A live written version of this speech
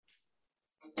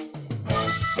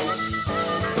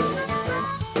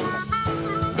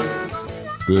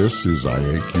This is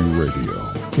IAQ Radio,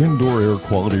 Indoor Air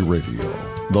Quality Radio,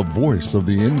 the voice of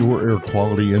the indoor air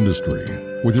quality industry,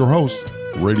 with your hosts,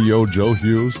 Radio Joe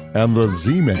Hughes and the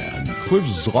Z-Man, Cliff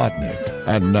Zlotnick.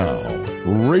 And now,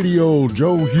 Radio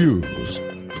Joe Hughes.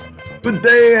 Good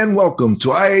day and welcome to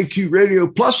IAQ Radio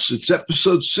Plus. It's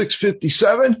episode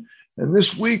 657. And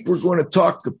this week, we're going to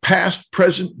talk the past,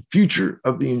 present, future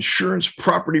of the insurance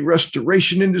property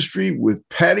restoration industry with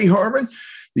Patty Harmon,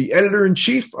 the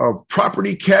editor-in-chief of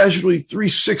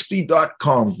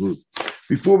PropertyCasualty360.com Group.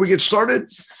 Before we get started,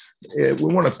 we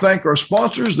want to thank our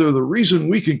sponsors. They're the reason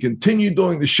we can continue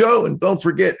doing the show. And don't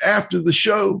forget, after the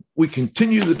show, we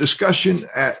continue the discussion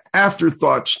at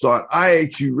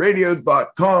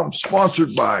afterthoughts.iaqradio.com,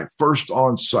 sponsored by First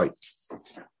On-Site.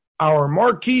 Our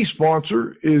marquee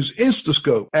sponsor is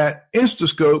Instascope at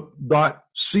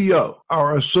instascope.co.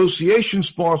 Our association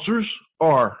sponsors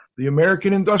are the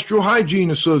American Industrial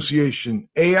Hygiene Association,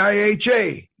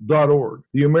 AIHA.org,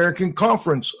 the American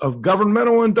Conference of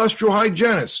Governmental Industrial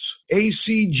Hygienists,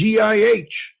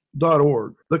 ACGIH.org,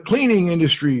 the Cleaning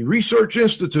Industry Research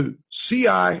Institute,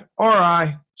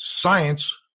 CIRI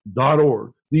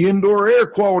Science.org, the Indoor Air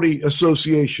Quality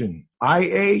Association,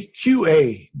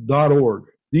 IAQA.org,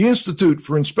 the Institute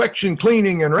for Inspection,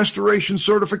 Cleaning, and Restoration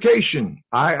Certification,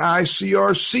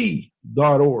 IICRC.org.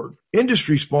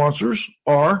 Industry sponsors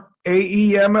are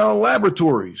AEML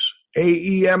Laboratories,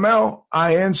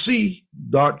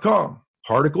 AEMLINC.com,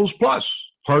 Particles Plus,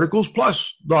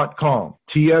 ParticlesPlus.com,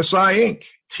 TSI Inc.,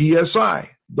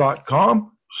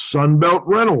 TSI.com, Sunbelt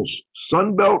Rentals,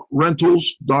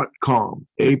 SunbeltRentals.com,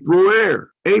 April Air,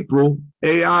 April,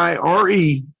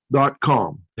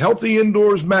 AIRE.com, Healthy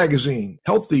Indoors Magazine,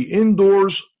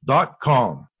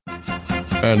 HealthyIndoors.com.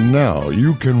 And now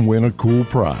you can win a cool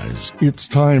prize. It's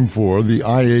time for the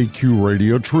IAQ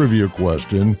Radio Trivia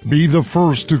question. Be the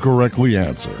first to correctly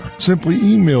answer. Simply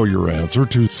email your answer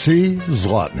to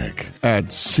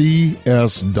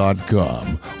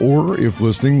czlotnick@cs.com. Or if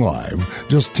listening live,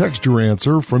 just text your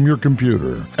answer from your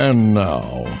computer. And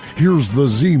now, here's the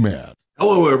Z-Man.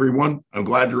 Hello, everyone. I'm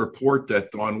glad to report that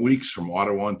Don Weeks from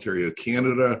Ottawa, Ontario,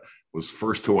 Canada, was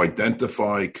first to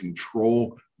identify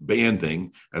control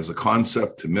banding as a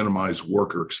concept to minimize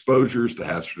worker exposures to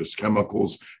hazardous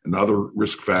chemicals and other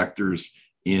risk factors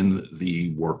in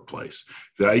the workplace.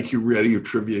 The IQ Radio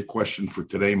Trivia question for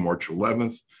today, March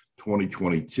 11th,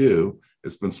 2022,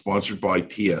 has been sponsored by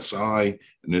TSI,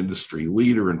 an industry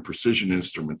leader in precision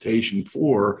instrumentation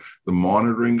for the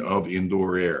monitoring of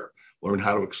indoor air. Learn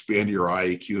how to expand your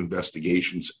IAQ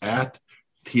investigations at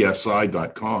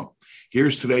tsi.com.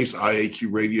 Here's today's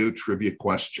IAQ Radio Trivia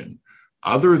question.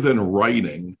 Other than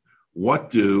writing, what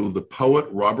do the poet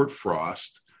Robert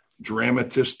Frost,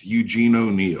 dramatist Eugene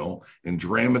O'Neill, and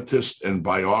dramatist and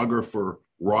biographer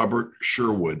Robert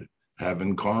Sherwood have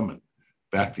in common?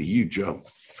 Back to you, Joe.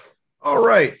 All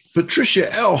right.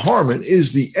 Patricia L. Harmon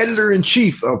is the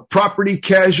editor-in-chief of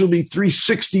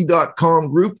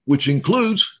PropertyCasualty360.com Group, which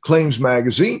includes Claims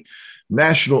Magazine,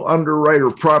 National Underwriter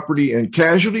Property and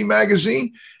Casualty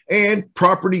Magazine, and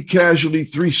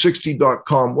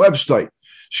PropertyCasualty360.com website.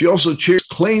 She also chairs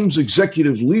Claims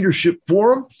Executive Leadership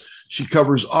Forum. She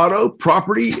covers auto,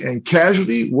 property, and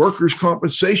casualty, workers'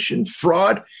 compensation,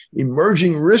 fraud,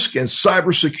 emerging risk, and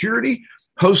cybersecurity,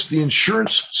 hosts the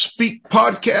Insurance Speak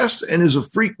podcast, and is a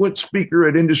frequent speaker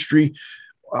at industry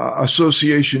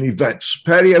association events.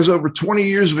 Patty has over 20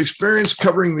 years of experience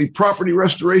covering the property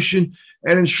restoration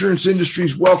and insurance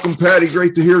industries. Welcome, Patty.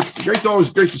 Great to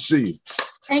see you.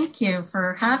 Thank you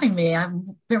for having me. I've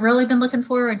really been looking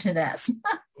forward to this.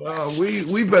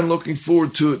 We've been looking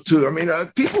forward to it too. I mean,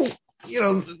 people,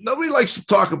 nobody likes to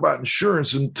talk about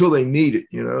insurance until they need it,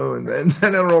 and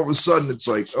then all of a sudden it's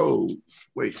like, oh,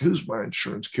 wait, who's my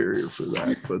insurance carrier for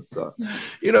that? But,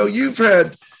 you've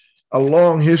had a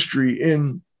long history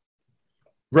in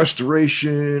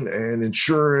restoration and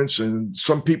insurance, and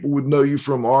some people would know you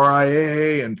from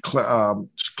RIA and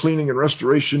Cleaning and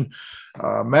Restoration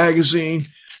magazine.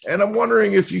 And I'm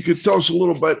wondering if you could tell us a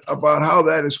little bit about how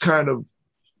that has kind of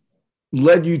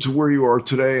led you to where you are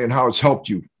today and how it's helped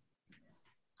you.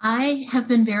 I have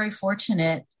been very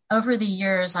fortunate. Over the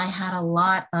years, I had a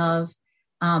lot of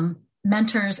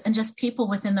mentors and just people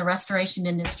within the restoration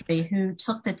industry who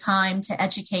took the time to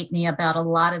educate me about a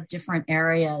lot of different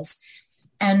areas.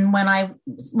 And when I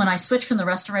switched from the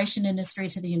restoration industry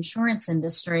to the insurance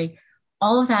industry,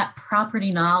 all of that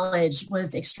property knowledge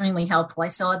was extremely helpful. I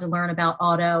still had to learn about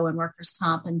auto and workers'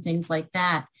 comp and things like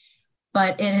that.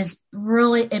 But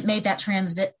it made that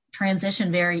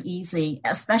transition very easy,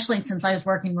 especially since I was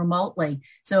working remotely.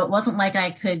 So it wasn't like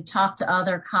I could talk to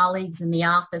other colleagues in the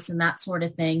office and that sort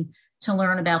of thing to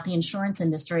learn about the insurance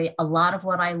industry. A lot of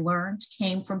what I learned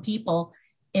came from people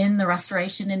in the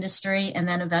restoration industry and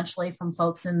then eventually from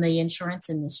folks in the insurance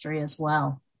industry as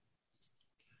well.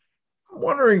 I'm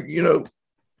wondering,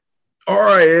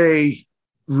 RIA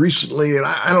recently, and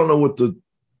I don't know what to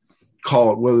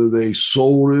call it, whether they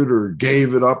sold it or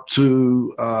gave it up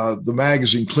to the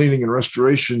magazine Cleaning and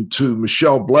Restoration to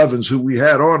Michelle Blevins, who we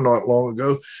had on not long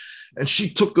ago. And she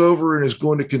took over and is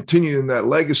going to continue in that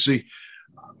legacy.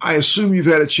 I assume you've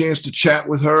had a chance to chat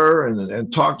with her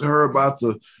and talk to her about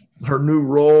her new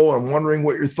role. I'm wondering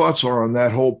what your thoughts are on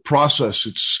that whole process.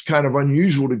 It's kind of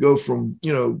unusual to go from,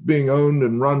 being owned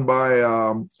and run by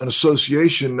an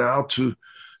association now to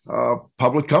a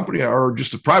public company or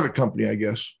just a private company, I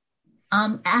guess.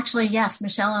 Actually, yes,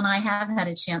 Michelle and I have had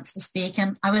a chance to speak,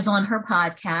 and I was on her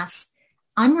podcast.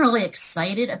 I'm really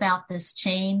excited about this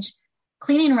change.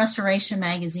 Cleaning and Restoration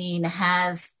magazine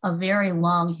has a very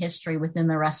long history within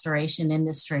the restoration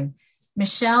industry.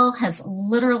 Michelle has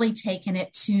literally taken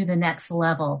it to the next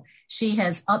level. She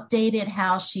has updated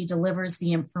how she delivers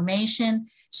the information.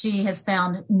 She has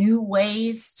found new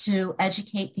ways to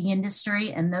educate the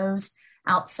industry and those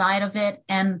outside of it.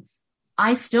 And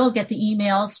I still get the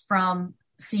emails from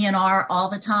CNR all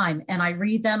the time, and I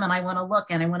read them and I want to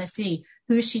look and I want to see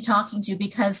who is she talking to,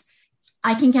 because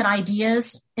I can get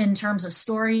ideas in terms of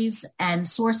stories and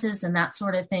sources and that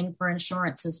sort of thing for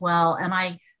insurance as well. And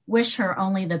I wish her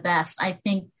only the best. I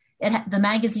think the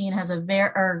magazine has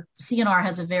CNR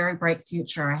has a very bright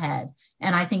future ahead.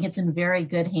 And I think it's in very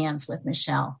good hands with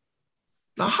Michelle.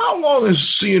 Now, how long has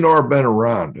CNR been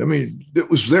around? I mean, it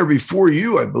was there before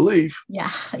you, I believe. Yeah.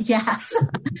 Yes.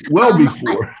 Well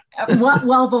before.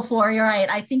 Well before, you're right.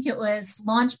 I think it was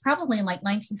launched probably in like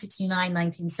 1969,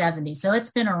 1970. So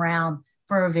it's been around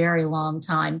for a very long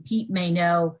time. Pete may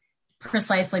know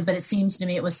precisely, but it seems to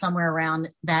me it was somewhere around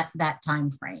that time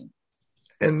frame.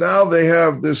 And now they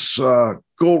have this there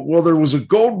was a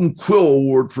Golden Quill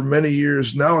Award for many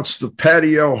years. Now it's the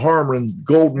Patty L. Harmon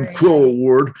Golden Quill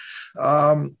Award.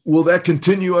 Will that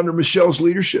continue under Michelle's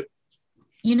leadership?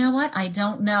 You know what? I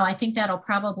don't know. I think that'll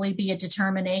probably be a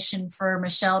determination for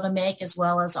Michelle to make, as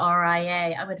well as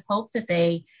RIA. I would hope that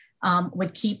they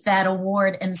would keep that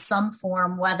award in some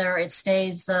form, whether it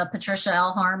stays the Patricia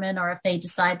L. Harmon or if they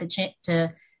decide to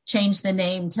change the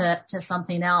name to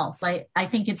something else. I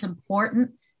think it's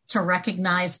important to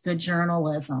recognize good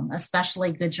journalism,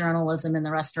 especially good journalism in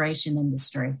the restoration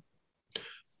industry.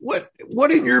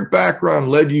 What in your background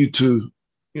led you to,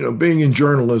 being in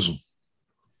journalism?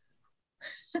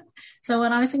 So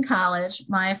when I was in college,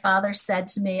 my father said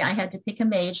to me I had to pick a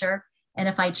major, and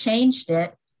if I changed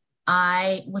it,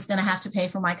 I was going to have to pay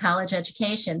for my college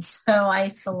education. So I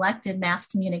selected mass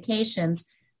communications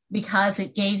because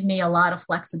it gave me a lot of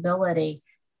flexibility.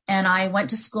 And I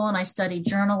went to school and I studied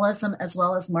journalism as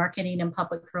well as marketing and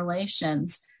public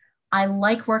relations. I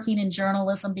like working in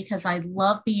journalism because I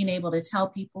love being able to tell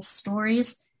people's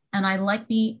stories, and I like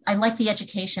the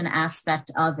education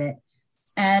aspect of it.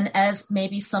 And as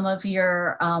maybe some of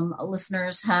your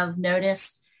listeners have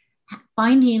noticed,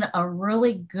 finding a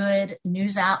really good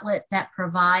news outlet that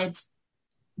provides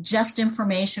just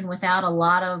information without a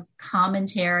lot of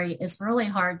commentary is really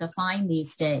hard to find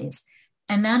these days.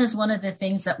 And that is one of the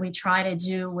things that we try to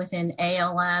do within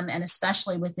ALM and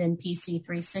especially within PC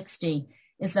 360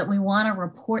 is that we want to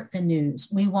report the news.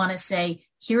 We want to say,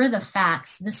 here are the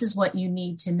facts. This is what you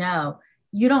need to know.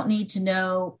 You don't need to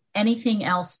know anything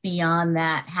else beyond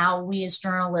that, how we as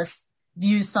journalists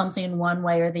view something one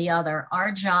way or the other.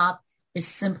 Our job is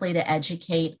simply to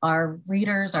educate our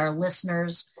readers, our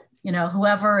listeners,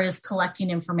 whoever is collecting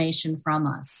information from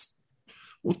us.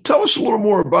 Well, tell us a little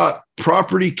more about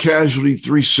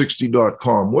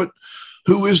PropertyCasualty360.com.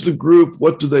 Who is the group?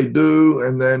 What do they do?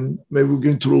 And then maybe we'll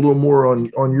get into a little more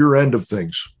on your end of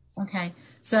things. Okay.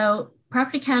 So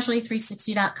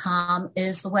PropertyCasualty360.com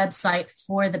is the website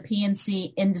for the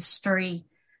P&C industry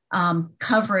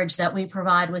coverage that we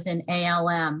provide within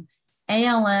ALM.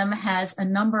 ALM has a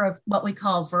number of what we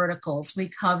call verticals. We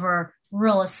cover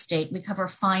real estate, we cover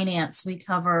finance, we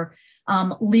cover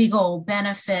legal,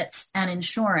 benefits, and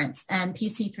insurance. And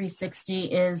PC360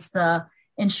 is the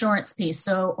insurance piece.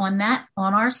 So on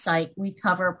our site, we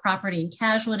cover property and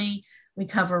casualty, we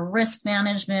cover risk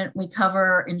management, we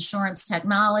cover insurance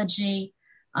technology,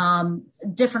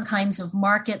 different kinds of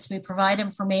markets. We provide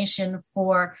information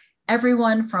for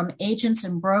everyone from agents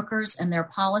and brokers and their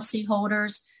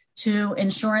policyholders to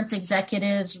insurance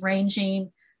executives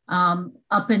ranging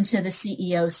up into the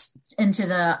CEOs, into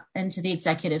the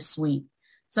executive suite.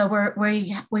 So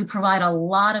we provide a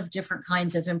lot of different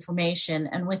kinds of information.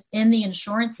 And within the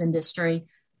insurance industry,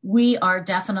 we are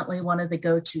definitely one of the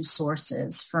go-to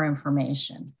sources for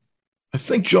information. I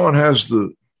think John has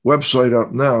the website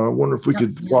up now. I wonder if we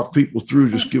could walk people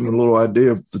through, just give them a little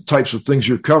idea of the types of things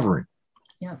you're covering.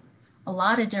 Yeah, a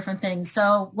lot of different things.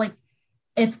 So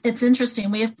it's interesting.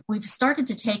 We've started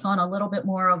to take on a little bit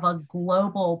more of a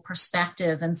global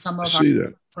perspective in some of our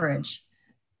coverage,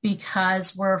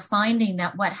 because we're finding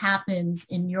that what happens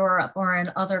in Europe or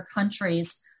in other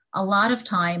countries, a lot of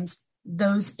times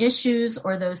those issues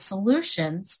or those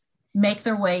solutions make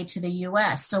their way to the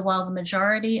US. So while the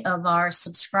majority of our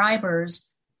subscribers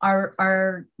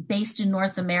are based in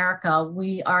North America,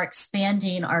 we are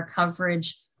expanding our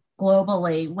coverage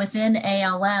globally. Within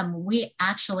ALM, we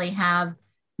actually have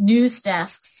news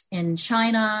desks in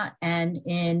China and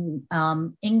in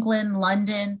England,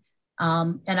 London,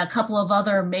 and a couple of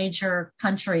other major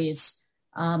countries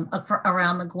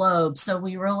around the globe. So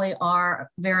we really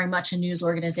are very much a news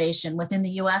organization. Within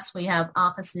the US, we have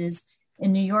offices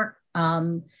in New York,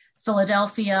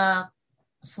 Philadelphia,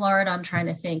 Florida, I'm trying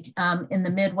to think, in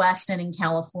the Midwest and in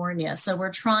California. So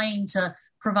we're trying to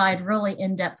provide really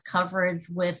in-depth coverage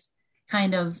with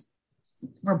kind of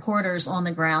reporters on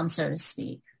the ground, so to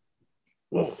speak.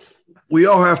 Well, we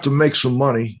all have to make some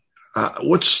money.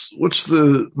 What's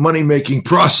the money-making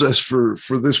process for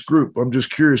this group? I'm just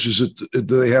curious. Do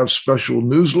they have special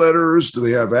newsletters? Do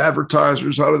they have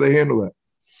advertisers? How do they handle that?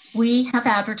 We have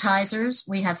advertisers.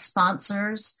 We have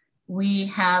sponsors. We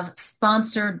have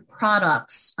sponsored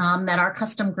products that our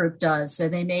custom group does. So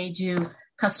they may do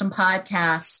custom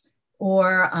podcasts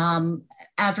or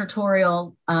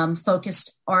advertorial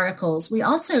focused articles. We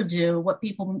also do what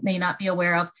people may not be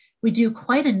aware of. We do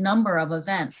quite a number of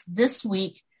events. This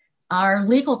week, our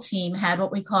legal team had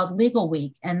what we called Legal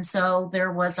Week. And so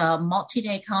there was a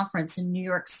multi-day conference in New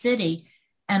York City,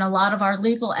 and a lot of our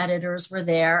legal editors were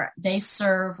there. They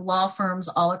serve law firms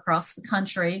all across the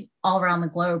country, all around the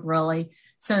globe, really.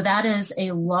 So that is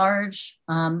a large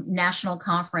national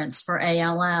conference for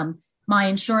ALM. My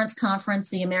insurance conference,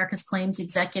 the America's Claims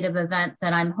Executive event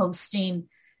that I'm hosting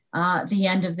the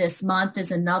end of this month,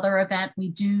 is another event. We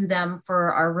do them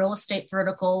for our real estate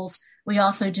verticals. We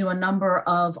also do a number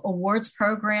of awards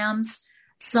programs.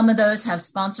 Some of those have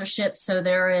sponsorships, so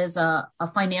there is a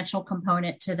financial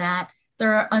component to that.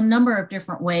 There are a number of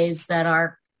different ways that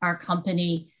our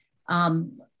company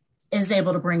is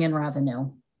able to bring in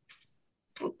revenue.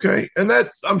 Okay, and that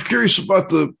I'm curious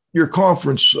about your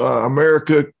conference,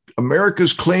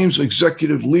 America's Claims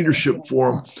Executive Leadership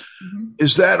Forum. Mm-hmm.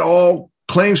 Is that all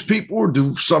claims people, or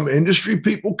do some industry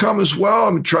people come as well?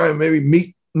 I'm trying to maybe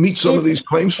meet some of these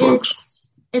claims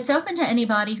folks. It's open to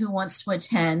anybody who wants to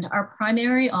attend. Our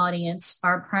primary audience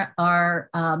are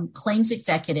claims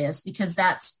executives, because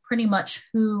that's pretty much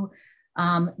who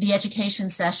the education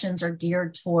sessions are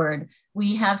geared toward.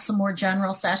 We have some more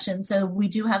general sessions. So we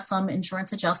do have some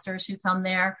insurance adjusters who come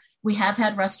there. We have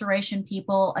had restoration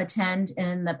people attend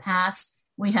in the past.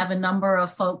 We have a number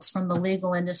of folks from the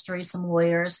legal industry, some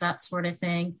lawyers, that sort of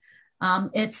thing.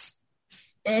 It's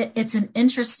an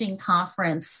interesting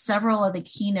conference. Several of the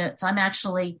keynotes, I'm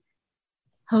actually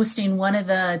hosting one of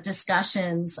the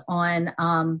discussions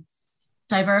on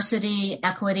diversity,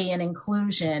 equity, and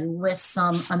inclusion with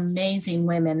some amazing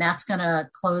women. That's going to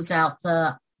close out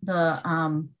the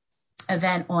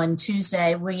event on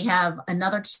Tuesday. We have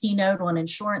another keynote on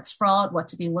insurance fraud, what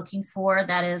to be looking for.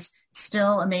 That is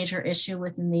still a major issue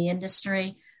within the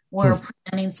industry. We're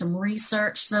presenting some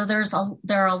research. So there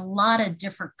are a lot of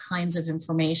different kinds of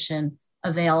information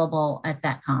available at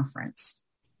that conference.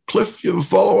 Cliff, you have a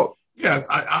follow-up? Yeah,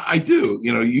 I do.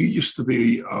 You used to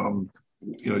be,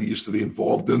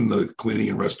 involved in the cleaning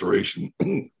and restoration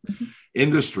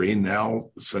industry. And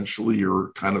now essentially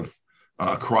you're kind of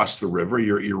across the river.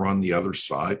 You're on the other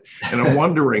side. And I'm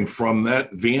wondering, from that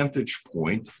vantage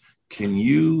point, can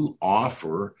you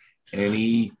offer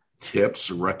any tips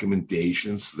or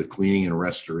recommendations to the cleaning and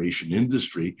restoration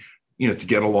industry, to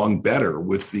get along better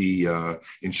with the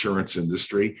insurance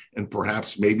industry, and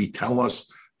perhaps maybe tell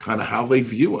us kind of how they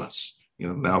view us,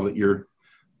 now that you're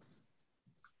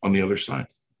on the other side?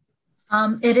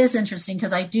 It is interesting,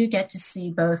 because I do get to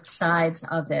see both sides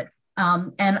of it.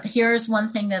 And here's one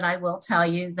thing that I will tell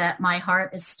you, that my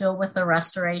heart is still with the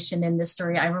restoration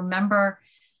industry. I remember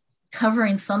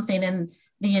covering something, and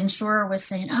the insurer was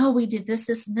saying, oh, we did this,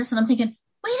 this, and this. And I'm thinking,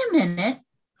 wait a minute.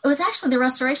 It was actually the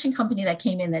restoration company that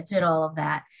came in that did all of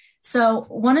that. So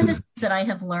one of the things that I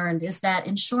have learned is that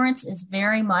insurance is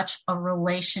very much a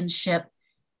relationship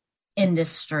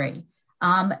industry.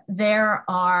 There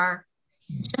are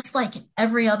just like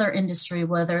every other industry,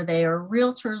 whether they are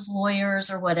realtors, lawyers,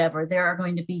 or whatever, there are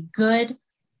going to be good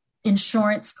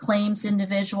insurance claims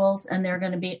individuals, and there are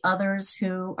going to be others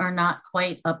who are not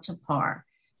quite up to par.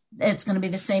 It's going to be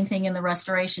the same thing in the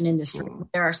restoration industry.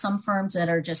 There are some firms that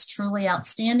are just truly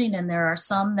outstanding, and there are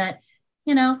some that,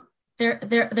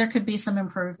 there could be some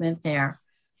improvement there.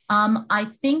 I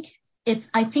think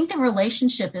the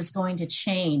relationship is going to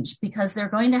change because they're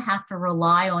going to have to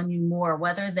rely on you more,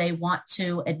 whether they want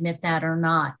to admit that or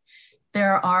not.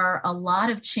 There are a lot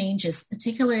of changes,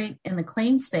 particularly in the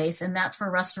claim space, and that's where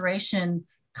restoration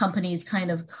companies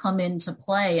kind of come into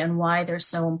play and why they're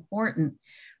so important.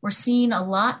 We're seeing a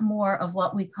lot more of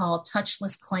what we call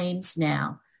touchless claims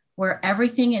now, where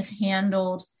everything is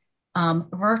handled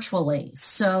virtually.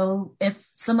 So if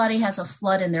somebody has a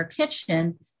flood in their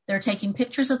kitchen, they're taking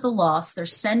pictures of the loss, they're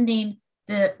sending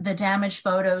the damage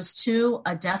photos to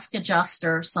a desk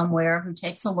adjuster somewhere who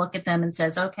takes a look at them and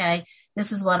says, okay,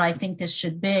 this is what I think this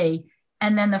should be.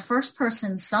 And then the first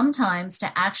person sometimes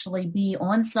to actually be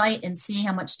on site and see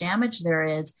how much damage there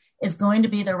is going to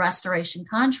be the restoration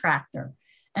contractor.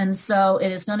 And so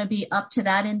it is going to be up to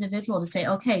that individual to say,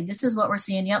 okay, this is what we're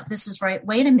seeing. Yep, this is right.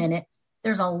 Wait a minute.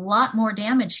 There's a lot more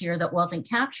damage here that wasn't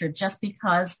captured just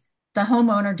because the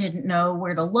homeowner didn't know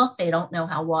where to look. They don't know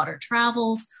how water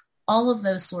travels, all of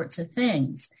those sorts of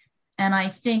things. And I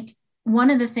think one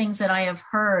of the things that I have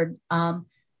heard,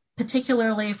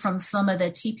 particularly from some of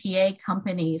the TPA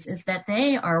companies, is that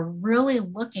they are really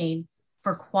looking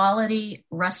for quality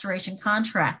restoration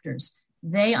contractors.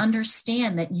 They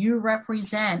understand that you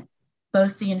represent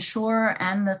both the insurer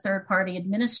and the third-party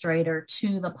administrator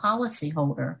to the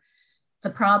policyholder. The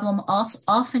problem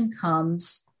often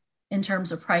comes in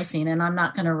terms of pricing, and I'm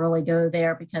not going to really go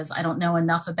there because I don't know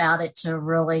enough about it to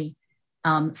really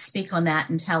speak on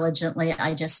that intelligently.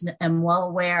 I just am well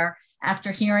aware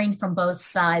after hearing from both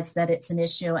sides that it's an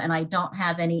issue, and I don't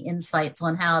have any insights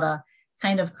on how to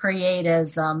kind of create,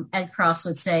 as Ed Cross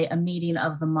would say, a meeting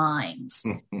of the minds.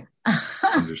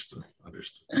 Understood.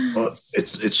 Well,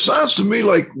 it sounds to me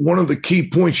like one of the key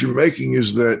points you're making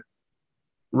is that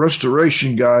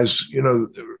restoration guys,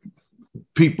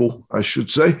 people, I should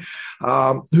say,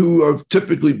 who have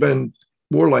typically been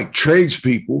more like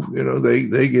tradespeople,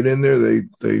 they get in there,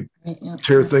 they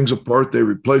tear things apart, they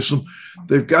replace them.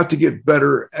 They've got to get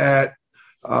better at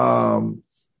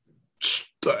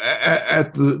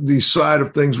the side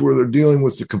of things where they're dealing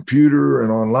with the computer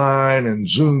and online and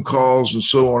Zoom calls and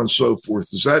so on and so forth.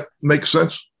 Does that make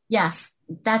sense? Yes,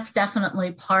 that's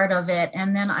definitely part of it.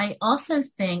 And then I also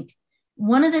think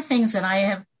one of the things that I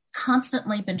have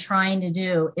constantly been trying to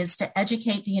do is to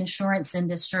educate the insurance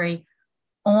industry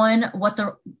on what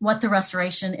the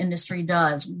restoration industry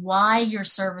does, why your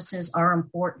services are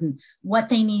important, what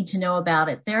they need to know about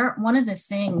it. One of the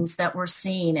things that we're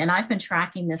seeing, and I've been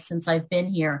tracking this since I've been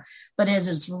here, but it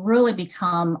has really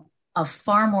become a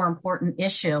far more important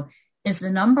issue, is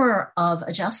the number of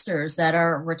adjusters that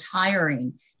are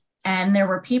retiring. And there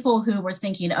were people who were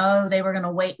thinking, they were going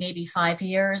to wait maybe 5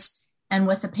 years. And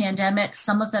with the pandemic,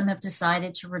 some of them have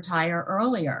decided to retire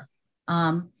earlier.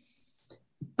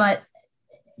 But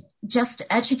just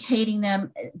educating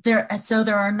them so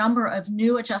there are a number of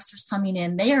new adjusters coming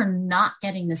in. They are not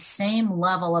getting the same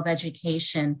level of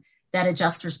education that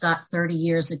adjusters got 30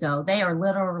 years ago. They are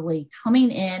literally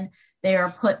coming in. They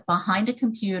are put behind a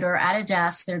computer at a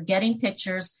desk. They're getting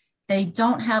pictures. They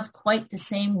don't have quite the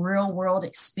same real world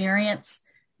experience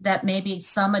that maybe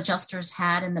some adjusters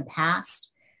had in the past.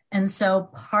 And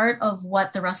so part of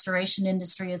what the restoration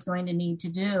industry is going to need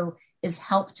to do is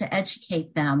help to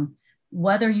educate them.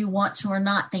 Whether you want to or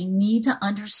not, they need to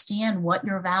understand what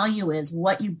your value is,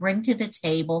 what you bring to the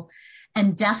table,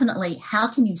 and definitely how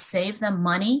can you save them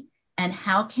money and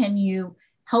how can you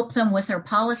help them with their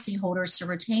policyholders to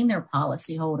retain their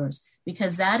policyholders,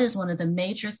 because that is one of the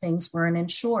major things for an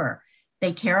insurer.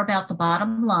 They care about the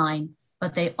bottom line,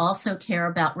 but they also care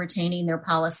about retaining their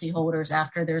policyholders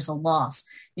after there's a loss,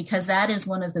 because that is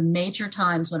one of the major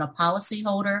times when a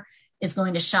policyholder is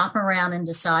going to shop around and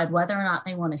decide whether or not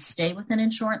they want to stay with an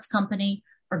insurance company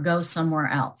or go somewhere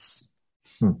else.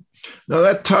 Now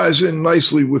that ties in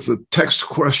nicely with the text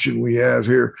question we have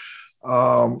here.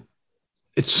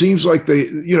 It seems like they,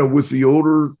 with the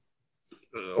older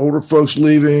folks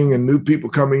leaving and new people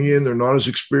coming in, they're not as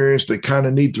experienced. They kind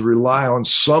of need to rely on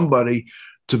somebody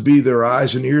to be their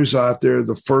eyes and ears out there,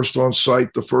 the first on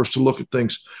site, the first to look at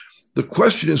things. The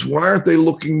question is, why aren't they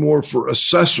looking more for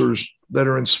assessors that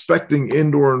are inspecting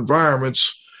indoor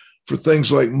environments for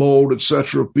things like mold, et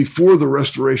cetera, before the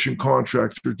restoration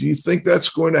contractor? Do you think that's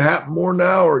going to happen more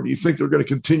now, or do you think they're going to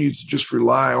continue to just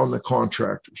rely on the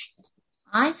contractors?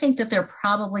 I think that they're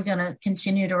probably going to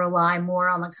continue to rely more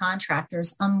on the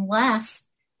contractors unless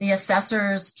the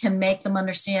assessors can make them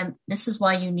understand this is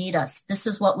why you need us. This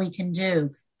is what we can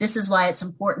do. This is why it's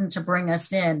important to bring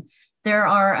us in. There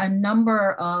are a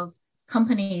number of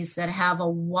companies that have a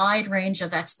wide range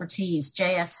of expertise.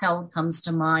 JS Held comes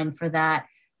to mind for that,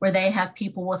 where they have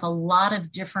people with a lot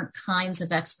of different kinds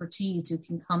of expertise who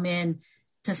can come in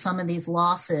to some of these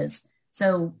losses.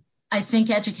 So I think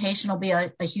education will be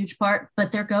a huge part,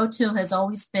 but their go-to has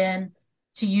always been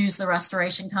to use the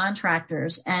restoration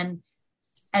contractors. And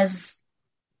as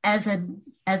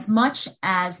much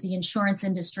as the insurance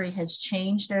industry has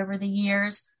changed over the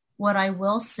years, what I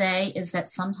will say is that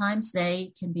sometimes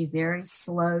they can be very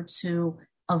slow to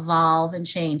evolve and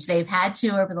change. They've had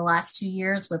to over the last 2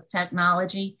 years with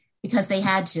technology because they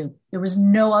had to. There was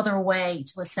no other way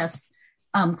to assess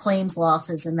claims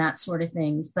losses and that sort of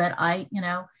things. But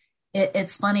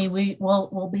it's funny.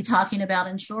 We'll be talking about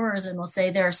insurers and we'll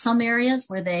say there are some areas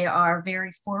where they are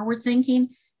very forward thinking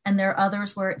and there are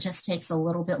others where it just takes a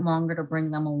little bit longer to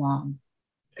bring them along.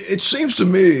 It seems to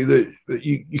me that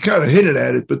you kind of hinted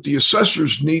at it, but the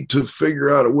assessors need to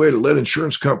figure out a way to let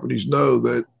insurance companies know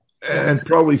that, and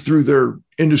probably through their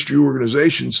industry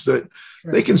organizations, that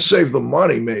they can save them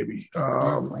money maybe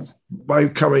by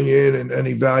coming in and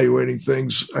evaluating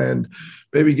things and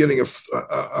maybe getting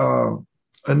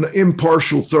an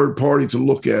impartial third party to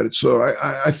look at it. So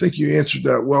I think you answered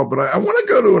that well, but I want to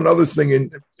go to another thing.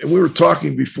 And we were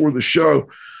talking before the show.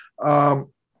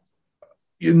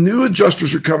 New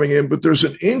adjusters are coming in, but there's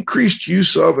an increased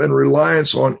use of and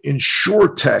reliance on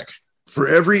InsurTech for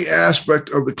every aspect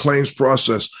of the claims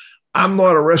process. I'm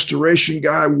not a restoration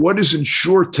guy. What is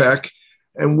InsurTech,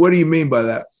 and what do you mean by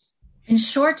that?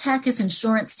 InsurTech is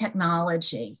insurance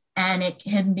technology, and it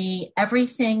can be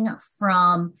everything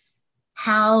from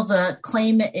how the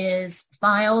claim is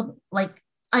filed. Like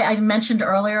I mentioned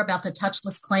earlier about the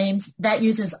touchless claims, that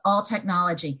uses all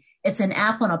technology. It's an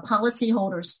app on a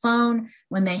policyholder's phone.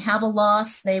 When they have a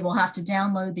loss, they will have to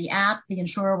download the app. The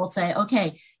insurer will say,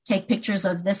 okay, take pictures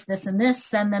of this, this, and this,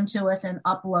 send them to us and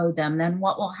upload them. Then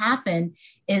what will happen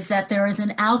is that there is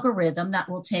an algorithm that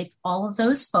will take all of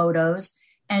those photos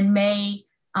and may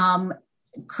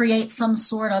create some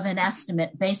sort of an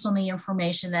estimate based on the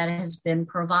information that has been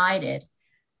provided.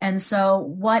 And so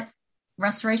what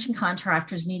restoration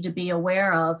contractors need to be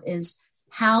aware of is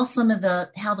how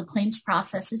the claims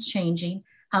process is changing,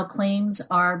 how claims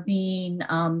are being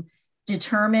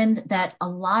determined, that a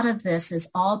lot of this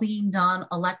is all being done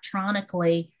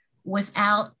electronically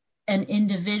without an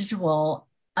individual,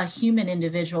 a human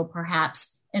individual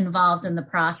perhaps, involved in the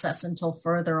process until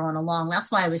further on along.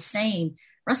 That's why I was saying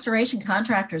restoration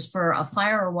contractors for a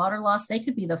fire or water loss, they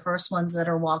could be the first ones that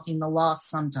are walking the loss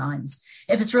sometimes.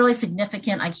 If it's really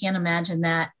significant, I can't imagine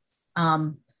that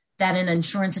that an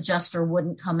insurance adjuster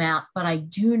wouldn't come out. But I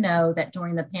do know that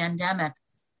during the pandemic,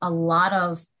 a lot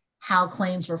of how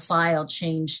claims were filed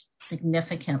changed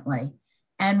significantly.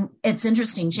 And it's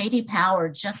interesting, J.D. Power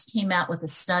just came out with a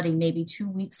study maybe 2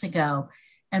 weeks ago.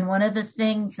 And one of the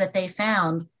things that they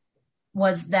found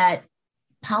was that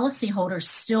policyholders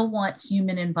still want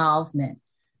human involvement.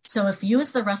 So if you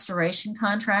as the restoration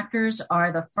contractors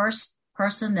are the first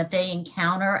person that they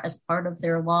encounter as part of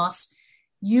their loss,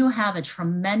 you have a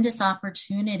tremendous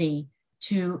opportunity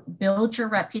to build your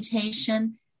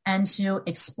reputation and to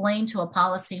explain to a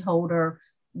policyholder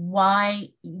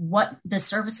what the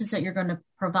services that you're going to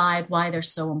provide, why they're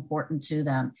so important to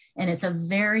them. And it's a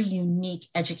very unique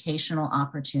educational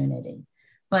opportunity.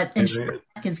 But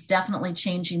InsurTech is definitely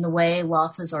changing the way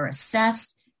losses are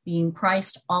assessed, being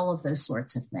priced, all of those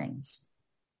sorts of things.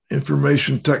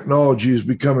 Information technology is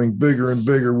becoming bigger and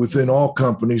bigger within all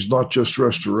companies, not just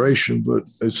restoration, but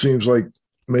it seems like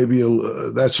maybe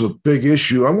that's a big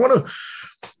issue. I want to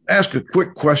ask a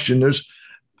quick question. There's,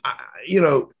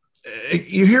 you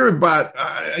hear about,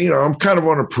 I'm kind of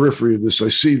on the periphery of this. I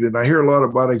see that, and I hear a lot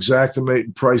about Xactimate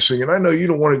and pricing, and I know you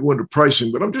don't want to go into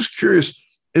pricing, but I'm just curious,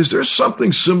 is there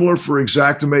something similar for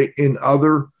Xactimate in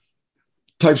other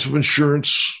types of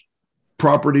insurance,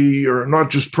 property, or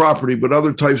not just property, but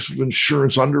other types of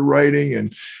insurance underwriting?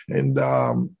 And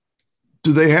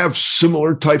do they have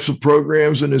similar types of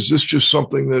programs? And is this just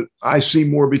something that I see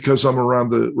more because I'm around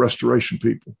the restoration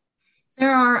people?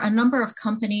 There are a number of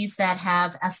companies that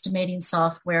have estimating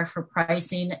software for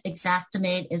pricing.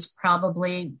 Xactimate is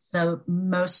probably the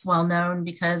most well-known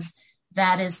because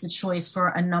that is the choice for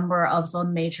a number of the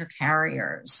major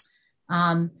carriers.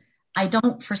 I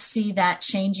don't foresee that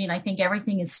changing. I think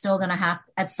everything is still going to have,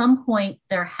 at some point,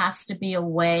 there has to be a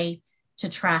way to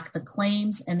track the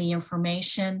claims and the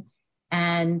information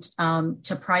and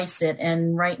to price it.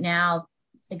 And right now,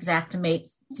 Xactimate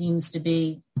seems to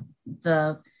be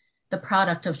the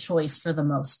product of choice for the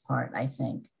most part, I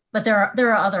think. But there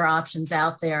are other options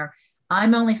out there.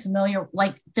 I'm only familiar,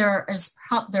 like there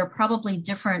are probably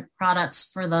different products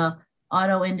for the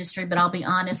auto industry, but I'll be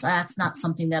honest, that's not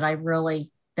something that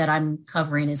I'm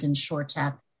covering is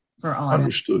InsurTech for auto.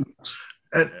 Understood.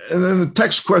 And then the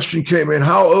text question came in: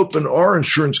 how open are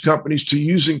insurance companies to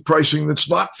using pricing that's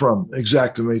not from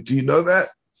Xactimate? Do you know that?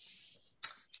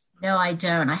 No, I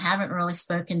don't. I haven't really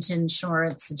spoken to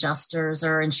insurance adjusters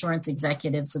or insurance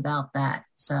executives about that.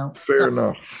 So fair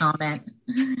enough. Comment.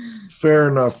 Fair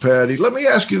enough, Patty. Let me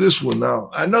ask you this one now.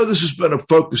 I know this has been a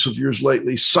focus of yours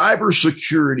lately,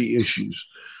 cybersecurity issues.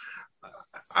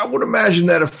 I would imagine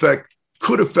that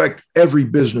could affect every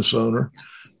business owner.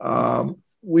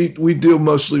 We deal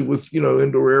mostly with,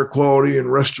 indoor air quality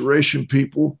and restoration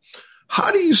people.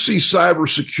 How do you see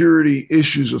cybersecurity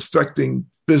issues affecting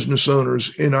business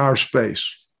owners in our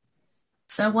space?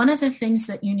 So one of the things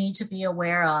that you need to be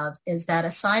aware of is that a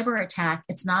cyber attack,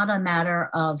 it's not a matter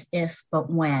of if, but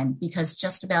when, because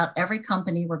just about every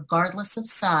company, regardless of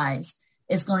size,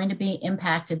 is going to be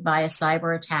impacted by a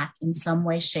cyber attack in some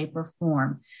way, shape, or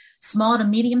form. Small to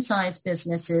medium-sized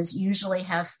businesses usually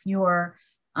have fewer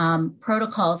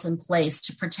protocols in place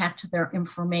to protect their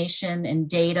information and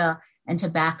data and to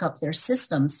back up their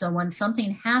systems. So when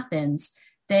something happens,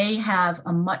 they have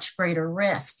a much greater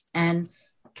risk. And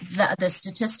the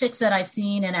statistics that I've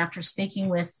seen, and after speaking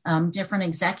with different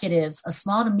executives, a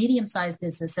small to medium-sized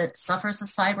business that suffers a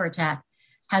cyber attack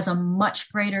has a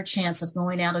much greater chance of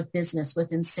going out of business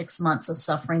within 6 months of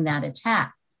suffering that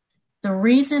attack. The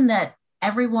reason that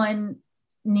everyone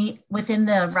within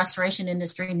the restoration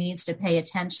industry needs to pay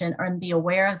attention and be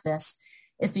aware of this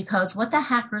is because what the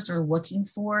hackers are looking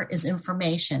for is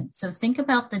information. So think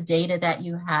about the data that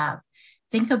you have.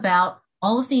 Think about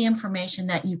all of the information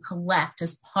that you collect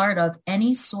as part of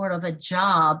any sort of a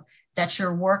job that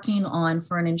you're working on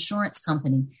for an insurance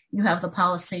company. You have the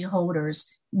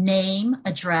policyholder's name,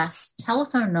 address,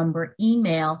 telephone number,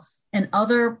 email, and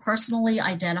other personally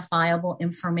identifiable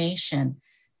information.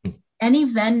 Any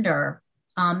vendor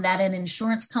that an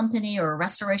insurance company or a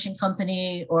restoration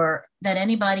company or that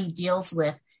anybody deals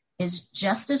with is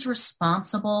just as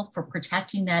responsible for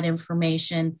protecting that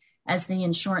information as the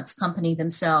insurance company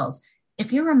themselves.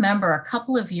 If you remember, a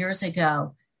couple of years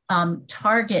ago,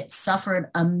 Target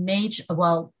suffered a major,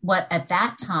 what at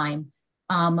that time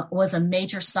was a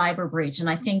major cyber breach. And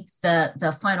I think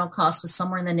the final cost was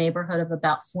somewhere in the neighborhood of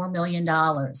about $4 million.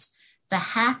 The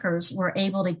hackers were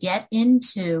able to get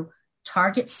into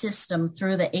Target system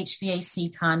through the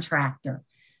HVAC contractor.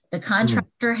 The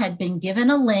contractor had been given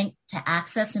a link to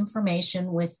access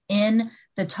information within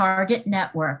the Target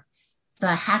network. The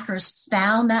hackers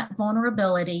found that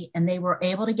vulnerability and they were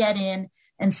able to get in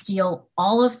and steal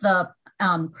all of the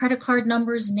credit card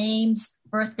numbers, names,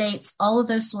 birth dates, all of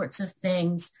those sorts of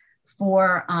things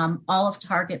for all of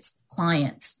Target's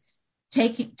clients.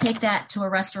 Take that to a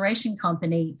restoration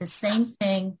company. The same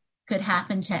thing could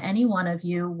happen to any one of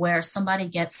you where somebody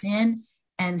gets in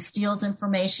and steals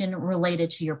information related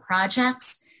to your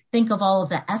projects. Think of all of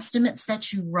the estimates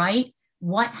that you write.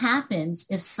 What happens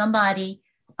if somebody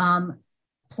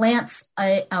plants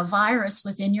a virus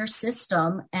within your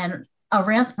system and a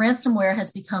ransomware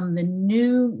has become the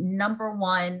new number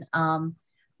one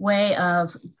way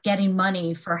of getting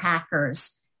money for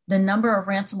hackers? The number of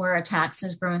ransomware attacks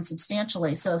has grown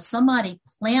substantially. So if somebody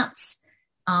plants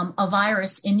a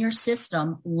virus in your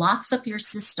system, locks up your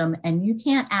system, and you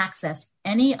can't access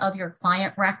any of your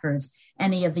client records,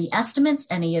 any of the estimates,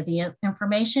 any of the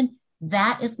information,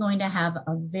 that is going to have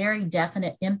a very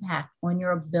definite impact on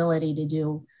your ability to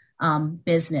do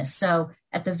business. So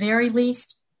at the very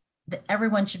least,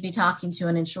 everyone should be talking to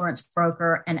an insurance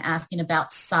broker and asking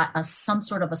about some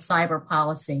sort of a cyber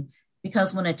policy,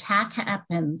 because when attack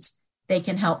happens, they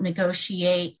can help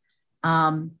negotiate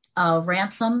a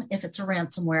ransom if it's a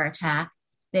ransomware attack.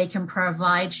 They can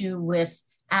provide you with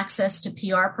access to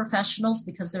PR professionals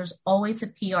because there's always a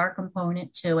PR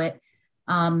component to it.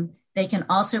 They can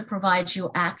also provide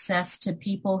you access to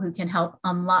people who can help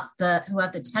who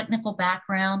have the technical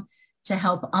background to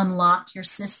help unlock your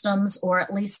systems, or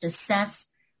at least assess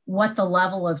what the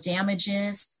level of damage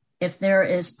is. If there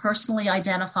is personally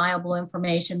identifiable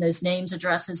information, those names,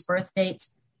 addresses, birth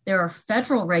dates, there are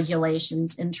federal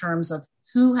regulations in terms of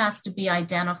who has to be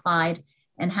identified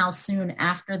and how soon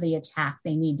after the attack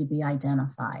they need to be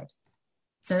identified.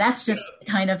 So that's just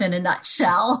kind of in a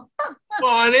nutshell.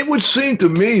 Well, and it would seem to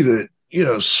me that,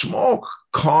 small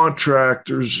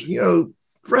contractors,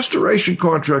 restoration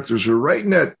contractors are right in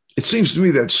that it seems to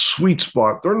me that sweet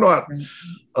spot. They're not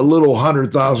a little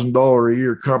 $100,000 a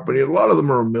year company. A lot of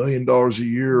them are $1 million a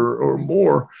year or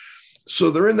more. So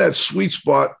they're in that sweet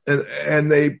spot,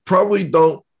 and they probably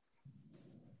don't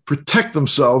protect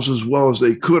themselves as well as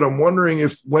they could. I'm wondering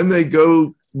if when they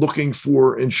go looking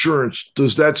for insurance,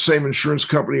 does that same insurance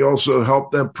company also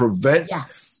help them prevent?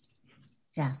 Yes.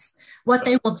 What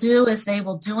they will do is they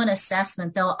will do an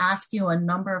assessment. They'll ask you a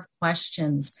number of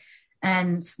questions,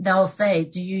 and they'll say,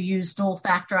 do you use dual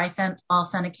factor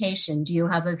authentication? Do you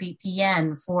have a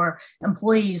VPN for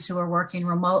employees who are working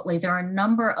remotely? There are a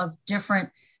number of different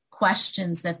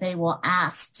questions that they will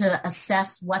ask to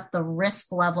assess what the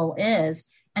risk level is.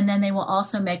 And then they will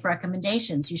also make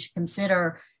recommendations. You should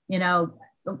consider,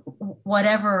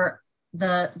 whatever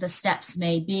the steps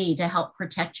may be to help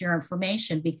protect your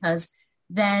information, because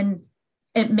then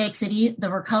it makes it, the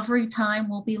recovery time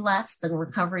will be less, the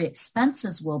recovery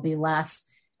expenses will be less.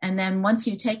 And then once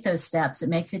you take those steps, it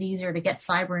makes it easier to get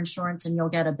cyber insurance, and you'll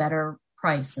get a better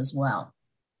price as well.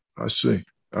 I see.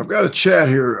 I've got a chat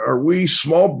here. Are we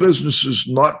small businesses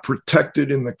not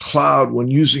protected in the cloud when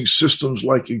using systems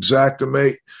like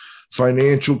Xactimate,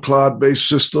 financial cloud-based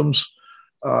systems,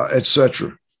 et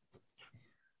cetera?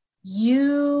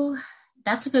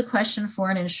 That's a good question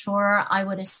for an insurer. I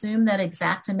would assume that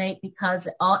Xactimate, because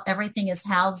everything is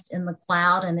housed in the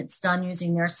cloud and it's done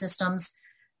using their systems,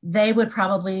 they would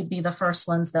probably be the first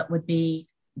ones that would be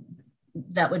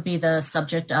the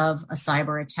subject of a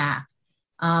cyber attack.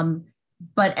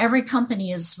 But every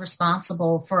company is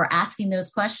responsible for asking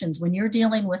those questions. When you're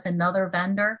dealing with another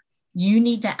vendor, you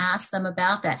need to ask them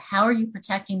about that. How are you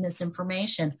protecting this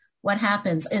information? What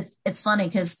happens? It's funny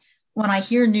because when I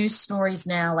hear news stories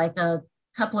now, like a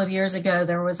couple of years ago,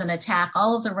 there was an attack.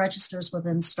 All of the registers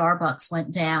within Starbucks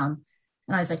went down.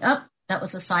 And I was like, oh, that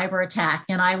was a cyber attack.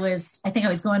 And I think I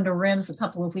was going to RIMS a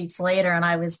couple of weeks later, and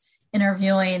I was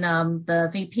interviewing the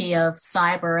VP of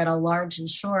cyber at a large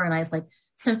insurer. And I was like,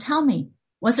 so tell me,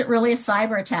 was it really a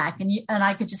cyber attack? And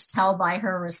I could just tell by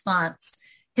her response,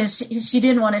 because she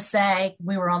didn't want to say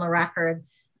we were on the record,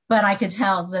 but I could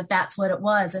tell that that's what it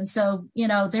was. And so,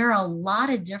 there are a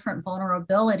lot of different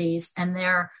vulnerabilities, and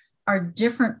there are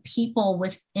different people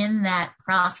within that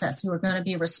process who are going to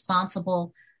be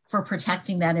responsible for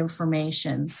protecting that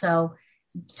information. So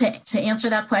to answer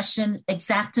that question,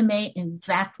 Xactimate and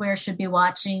Xactware should be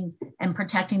watching and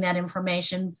protecting that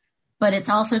information. But it's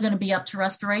also going to be up to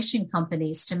restoration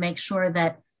companies to make sure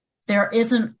that there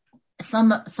isn't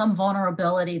some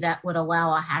vulnerability that would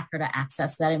allow a hacker to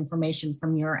access that information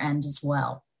from your end as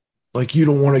well. Like you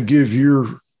don't want to give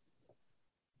your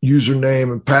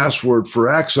username and password for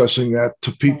accessing that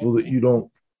to people that you don't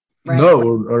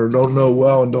know or don't know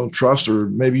well and don't trust, or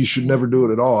maybe you should never do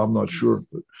it at all. I'm not sure.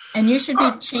 And you should be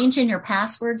changing your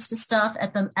passwords to stuff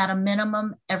at a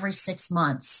minimum every 6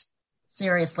 months.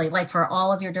 Seriously, like for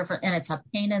all of your different, and it's a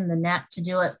pain in the neck to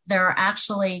do it. There are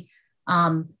actually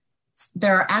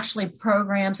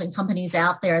programs and companies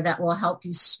out there that will help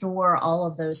you store all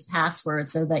of those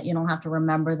passwords so that you don't have to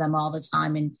remember them all the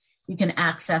time, and you can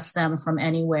access them from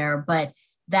anywhere. But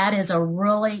it is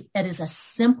a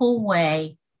simple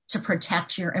way to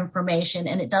protect your information,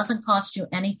 and it doesn't cost you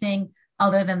anything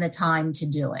other than the time to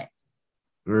do it.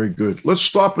 Very good. Let's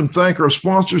stop and thank our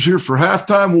sponsors here for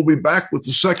halftime. We'll be back with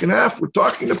the second half. We're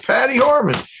talking to Patty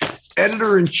Harmon,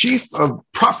 editor-in-chief of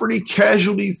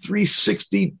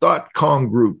PropertyCasualty360.com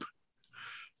Group.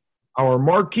 Our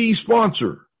marquee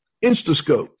sponsor,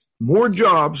 Instascope. More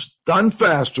jobs done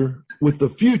faster with the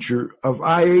future of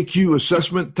IAQ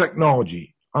assessment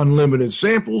technology. Unlimited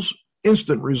samples,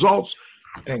 instant results,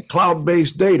 and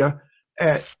cloud-based data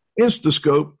at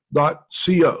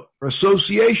instascope.co. Our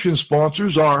association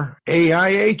sponsors are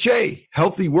AIHA,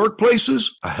 Healthy Workplaces,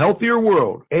 A Healthier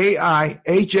World,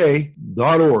 AIHA.org,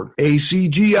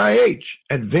 ACGIH,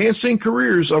 Advancing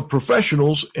Careers of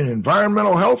Professionals in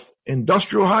Environmental Health,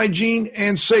 Industrial Hygiene,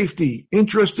 and Safety,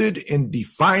 interested in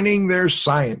defining their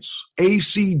science,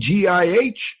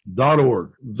 ACGIH.org.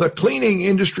 The Cleaning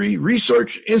Industry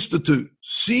Research Institute,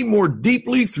 see more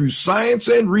deeply through science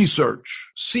and research,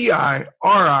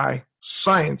 CIRI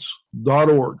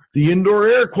Science.org. The Indoor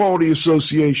Air Quality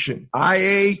Association,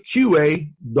 IAQA.org.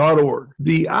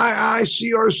 The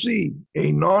IICRC,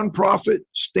 a nonprofit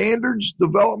standards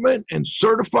development and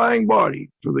certifying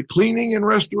body for the cleaning and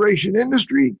restoration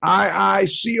industry,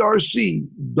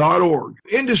 IICRC.org.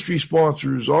 Industry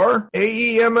sponsors are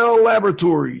AEML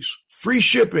Laboratories, free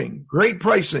shipping, great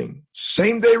pricing,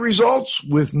 same-day results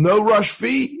with no rush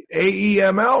fee,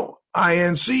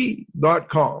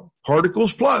 AEMLINC.com.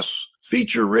 Particles Plus,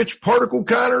 feature-rich particle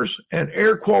counters and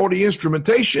air quality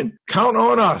instrumentation. Count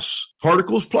on us.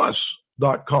 Particles Plus.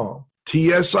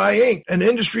 TSI Inc., an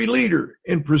industry leader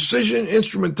in precision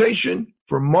instrumentation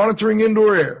for monitoring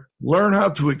indoor air. Learn how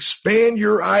to expand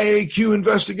your IAQ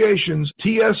investigations,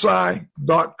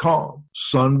 TSI.com.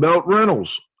 Sunbelt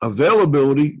Rentals,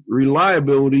 availability,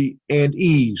 reliability, and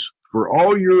ease for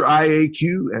all your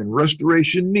IAQ and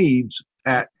restoration needs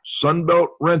at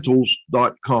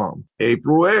sunbeltrentals.com.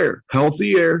 April Air,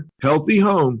 healthy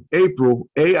home, April,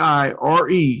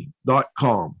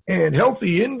 AIRE.com. And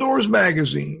Healthy Indoors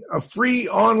Magazine, a free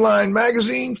online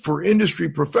magazine for industry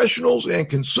professionals and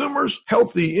consumers,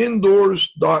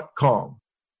 healthyindoors.com.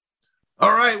 All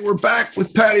right, we're back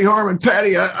with Patty Harmon.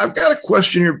 Patty, I've got a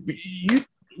question here.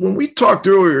 When we talked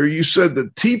earlier, you said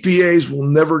that TPAs will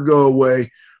never go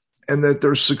away and that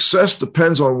their success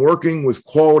depends on working with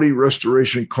quality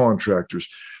restoration contractors.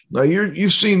 Now,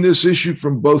 you've seen this issue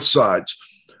from both sides.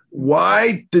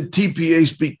 Why did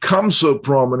TPAs become so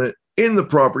prominent in the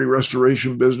property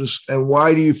restoration business, and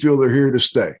why do you feel they're here to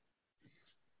stay?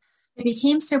 They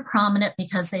became so prominent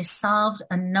because they solved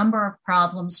a number of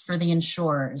problems for the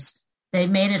insurers. They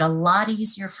made it a lot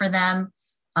easier for them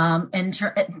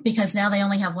because now they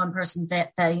only have one person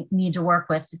that they need to work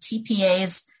with. The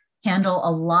TPAs handle a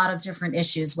lot of different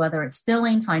issues, whether it's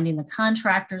billing, finding the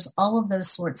contractors, all of those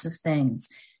sorts of things.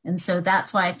 And so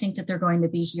that's why I think that they're going to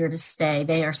be here to stay.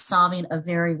 They are solving a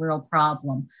very real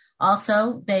problem.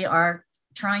 Also, they are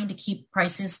trying to keep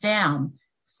prices down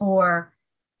for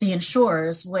the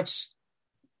insurers, which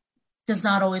does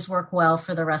not always work well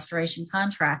for the restoration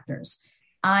contractors.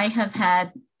 I have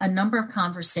had a number of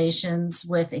conversations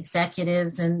with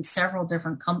executives in several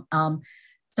different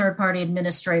third-party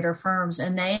administrator firms,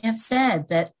 and they have said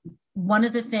that one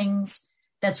of the things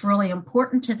that's really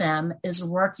important to them is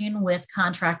working with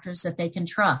contractors that they can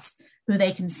trust, who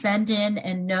they can send in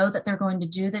and know that they're going to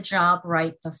do the job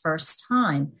right the first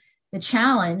time. The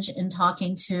challenge in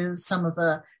talking to some of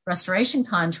the restoration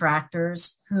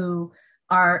contractors who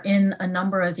are in a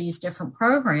number of these different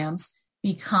programs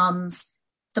becomes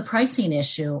the pricing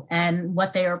issue and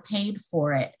what they are paid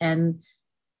for it. And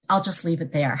I'll just leave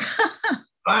it there.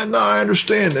 I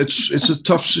understand. It's a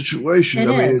tough situation.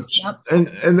 Yep.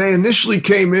 And they initially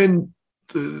came in.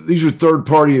 These are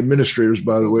third-party administrators,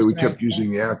 by the way. We kept using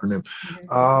the acronym.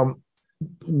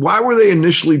 Why were they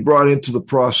initially brought into the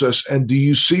process? And do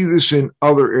you see this in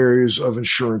other areas of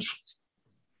insurance?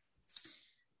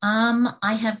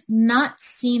 I have not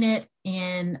seen it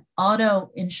in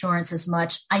auto insurance as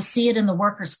much. I see it in the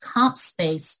workers' comp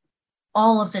space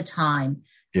all of the time.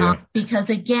 Yeah. Because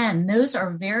again, those are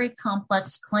very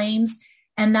complex claims.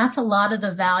 And that's a lot of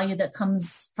the value that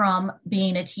comes from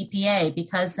being a TPA,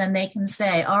 because then they can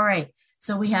say, all right,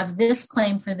 so we have this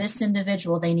claim for this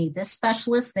individual. They need this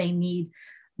specialist. They need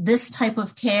this type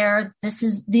of care.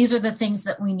 These are the things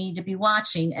that we need to be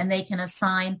watching. And they can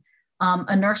assign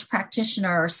a nurse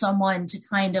practitioner or someone to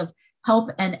kind of help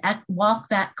and walk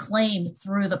that claim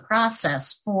through the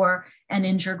process for an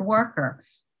injured worker.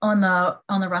 On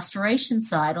the restoration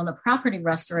side, on the property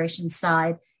restoration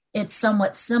side, it's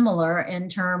somewhat similar in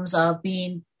terms of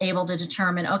being able to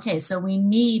determine, okay, so we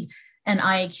need an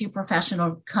IAQ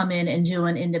professional to come in and do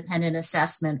an independent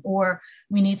assessment, or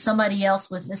we need somebody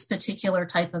else with this particular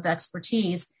type of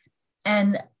expertise.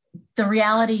 And the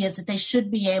reality is that they should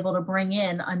be able to bring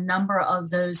in a number of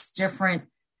those different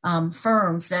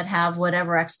firms that have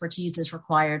whatever expertise is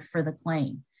required for the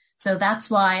claim. So that's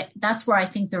where I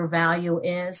think their value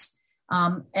is.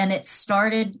 And it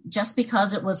started just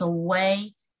because it was a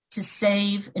way to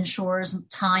save insurers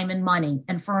time and money.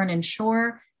 And for an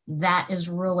insurer, that is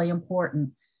really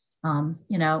important, an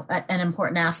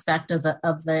important aspect of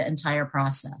the entire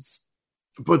process.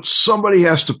 But somebody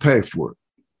has to pay for it.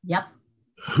 Yep.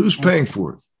 Who's paying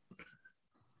for it?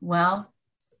 Well,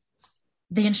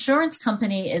 the insurance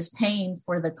company is paying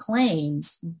for the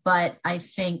claims, but I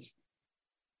think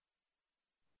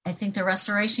the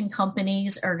restoration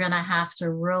companies are going to have to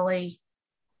really,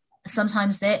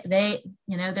 sometimes they're going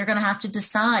to have to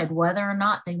decide whether or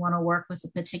not they want to work with a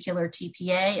particular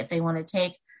TPA, if they want to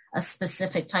take a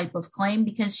specific type of claim,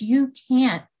 because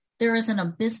there isn't a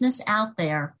business out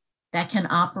there that can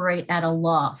operate at a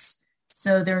loss.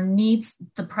 So there needs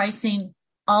the pricing.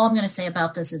 All I'm going to say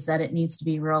about this is that it needs to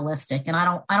be realistic. And I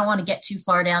don't want to get too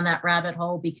far down that rabbit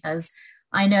hole, because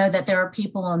I know that there are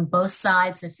people on both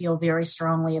sides that feel very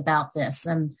strongly about this,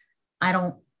 and I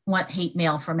don't want hate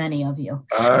mail from any of you.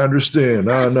 I understand.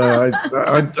 No,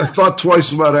 I thought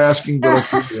twice about asking, but I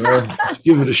think,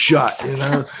 give it a shot.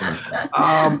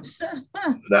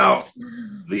 Now,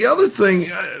 the other thing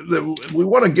that we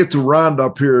want to get to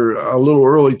Roundup here a little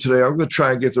early today. I'm going to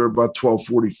try and get there about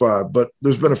 12:45, but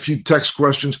there's been a few text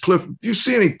questions. Cliff, do you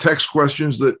see any text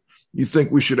questions that you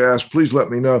think we should ask, please let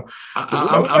me know.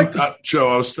 Joe,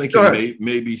 I was thinking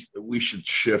maybe we should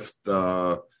shift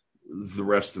the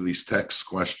rest of these text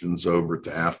questions over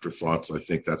to afterthoughts. I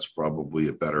think that's probably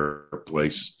a better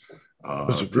place.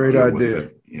 That's a great idea.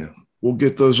 Yeah. We'll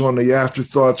get those on the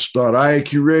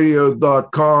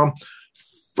afterthoughts.iaqradio.com.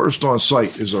 First On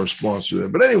Site is our sponsor there.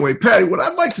 But anyway, Patty, what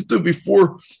I'd like to do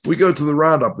before we go to the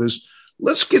roundup is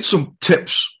let's get some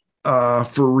tips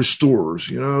for restorers.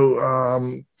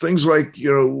 Things like,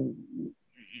 go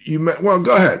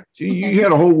ahead. You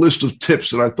had a whole list of tips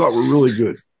that I thought were really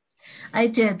good. I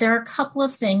did. There are a couple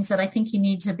of things that I think you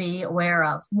need to be aware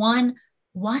of. One,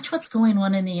 watch what's going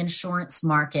on in the insurance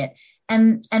market.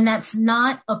 And that's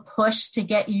not a push to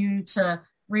get you to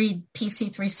read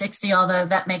PC 360, although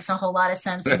that makes a whole lot of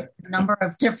sense in a number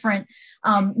of different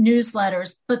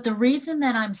newsletters. But the reason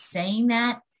that I'm saying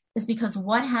that is because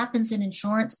what happens in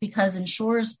insurance, because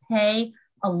insurers pay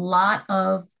a lot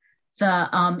of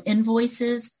the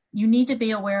invoices, you need to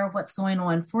be aware of what's going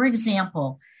on. For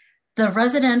example, the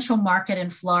residential market in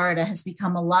Florida has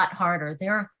become a lot harder.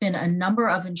 There have been a number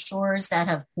of insurers that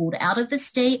have pulled out of the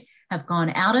state, have gone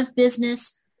out of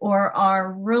business, or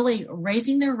are really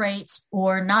raising their rates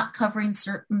or not covering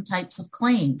certain types of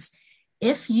claims.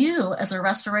 If you, as a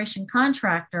restoration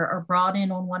contractor, are brought in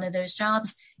on one of those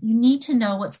jobs, you need to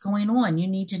know what's going on. You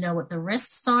need to know what the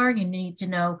risks are. You need to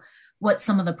know what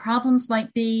some of the problems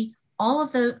might be. All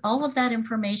of that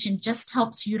information just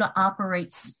helps you to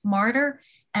operate smarter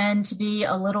and to be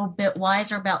a little bit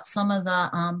wiser about some of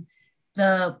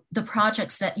the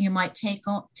projects that you might take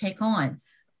on.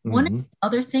 Mm-hmm. One of the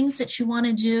other things that you want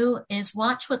to do is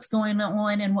watch what's going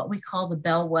on in what we call the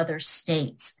bellwether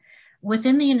states.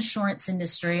 Within the insurance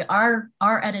industry, our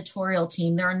editorial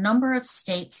team, there are a number of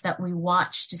states that we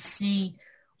watch to see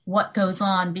what goes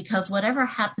on, because whatever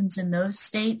happens in those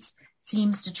states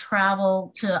seems to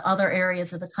travel to other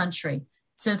areas of the country.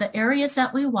 So the areas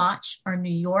that we watch are New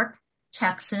York,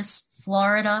 Texas,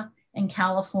 Florida, and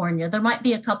California. There might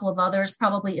be a couple of others.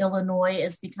 Probably Illinois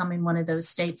is becoming one of those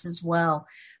states as well.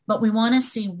 But we want to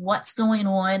see what's going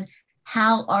on.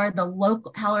 How are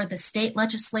the state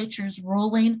legislatures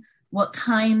ruling? What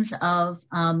kinds of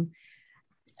how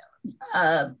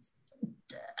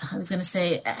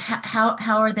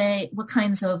are they, what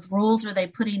kinds of rules are they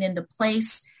putting into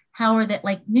place? How are they,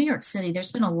 like New York City,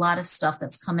 there's been a lot of stuff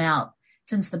that's come out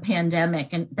since the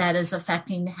pandemic, and that is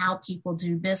affecting how people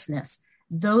do business.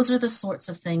 Those are the sorts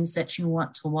of things that you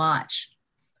want to watch.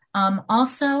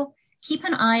 Also, keep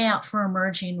an eye out for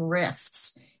emerging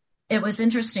risks. It was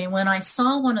interesting when I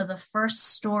saw one of the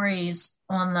first stories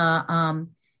on the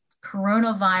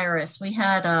coronavirus. We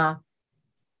had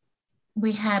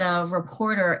a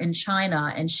reporter in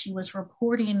China, and she was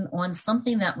reporting on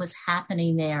something that was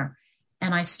happening there.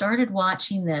 And I started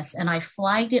watching this, and I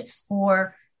flagged it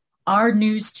for our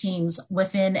news teams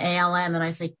within ALM. And I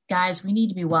say, guys, we need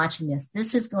to be watching this.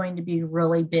 This is going to be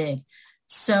really big.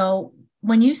 So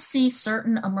when you see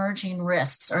certain emerging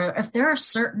risks, or if there are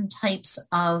certain types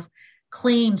of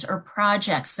claims or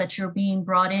projects that you're being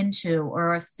brought into,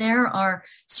 or if there are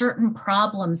certain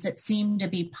problems that seem to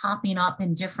be popping up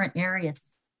in different areas,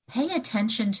 pay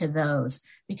attention to those,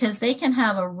 because they can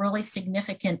have a really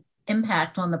significant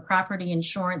impact on the property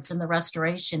insurance and the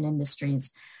restoration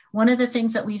industries. One of the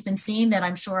things that we've been seeing that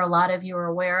I'm sure a lot of you are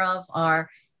aware of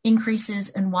are increases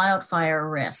in wildfire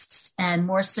risks and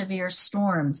more severe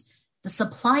storms. The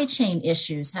supply chain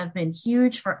issues have been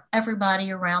huge for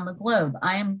everybody around the globe.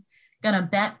 I am going to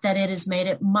bet that it has made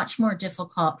it much more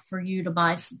difficult for you to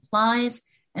buy supplies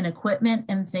and equipment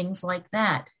and things like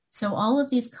that. So all of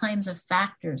these kinds of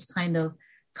factors kind of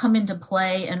come into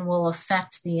play and will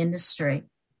affect the industry.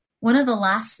 One of the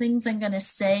last things I'm going to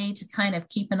say to kind of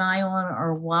keep an eye on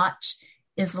or watch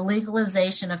is the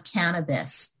legalization of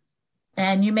cannabis.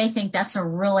 And you may think that's a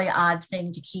really odd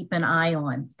thing to keep an eye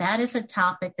on. That is a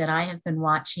topic that I have been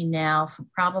watching now for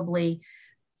probably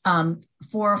 4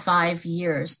 or 5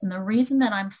 years. And the reason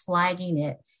that I'm flagging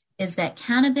it is that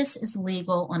cannabis is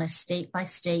legal on a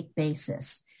state-by-state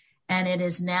basis. And it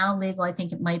is now legal, I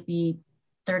think it might be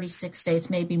 36 states,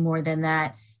 maybe more than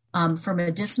that, for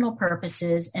medicinal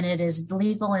purposes, and it is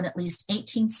legal in at least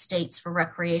 18 states for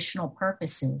recreational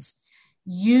purposes.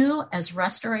 You, as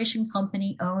restoration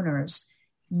company owners,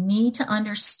 need to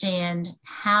understand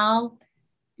how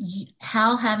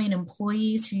having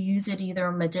employees who use it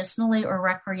either medicinally or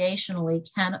recreationally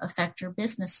can affect your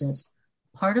businesses.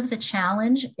 Part of the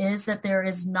challenge is that there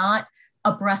is not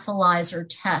a breathalyzer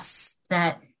test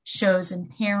that shows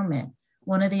impairment.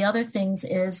 One of the other things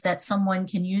is that someone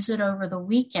can use it over the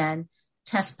weekend,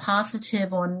 test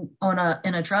positive in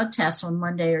a drug test on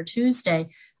Monday or Tuesday,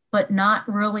 but not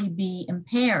really be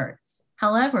impaired.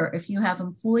 However, if you have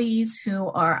employees who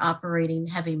are operating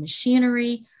heavy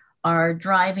machinery, are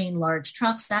driving large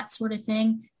trucks, that sort of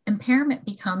thing, impairment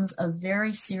becomes a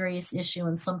very serious issue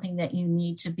and something that you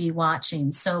need to be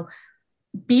watching. So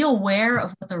be aware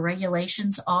of what the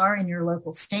regulations are in your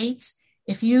local states.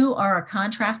 If you are a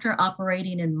contractor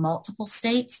operating in multiple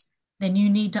states, then you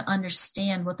need to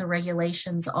understand what the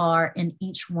regulations are in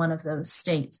each one of those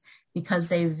states because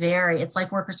they vary. It's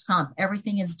like workers' comp.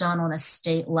 Everything is done on a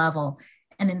state level.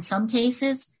 And in some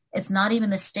cases, it's not even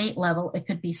the state level. It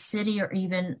could be city or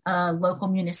even a local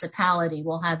municipality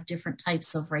will have different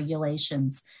types of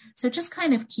regulations. So just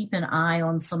kind of keep an eye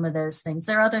on some of those things.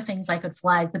 There are other things I could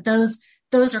flag, but those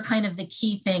are kind of the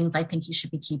key things I think you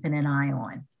should be keeping an eye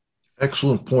on.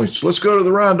 Excellent points. Let's go to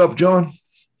the roundup, John.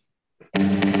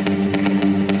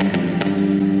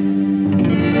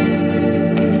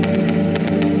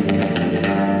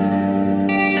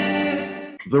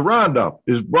 The roundup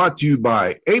is brought to you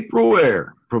by April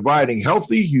Air, providing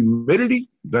healthy humidity,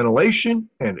 ventilation,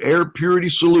 and air purity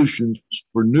solutions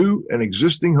for new and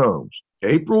existing homes.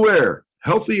 April Air,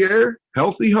 healthy air,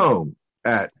 healthy home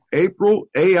at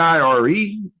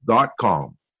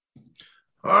aprilaire.com.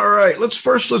 All right, let's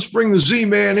bring the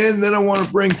Z-Man in. Then I want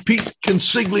to bring Pete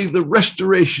Consigli, the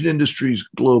restoration industry's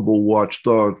global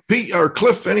watchdog. Pete or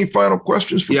Cliff, any final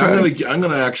questions for Patty? I'm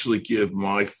going to actually give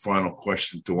my final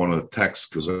question to one of the texts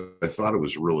because I thought it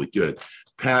was really good.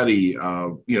 Patty,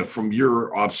 from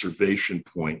your observation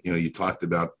point, you talked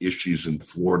about issues in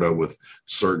Florida with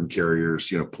certain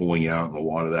carriers, pulling out, and a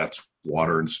lot of that's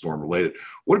water and storm related.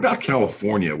 What about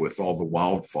California with all the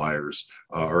wildfires?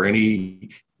 Or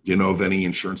of any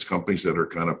insurance companies that are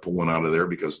kind of pulling out of there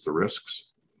because of the risks?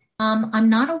 I'm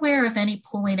not aware of any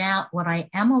pulling out. What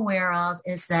I am aware of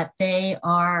is that they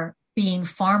are being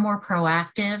far more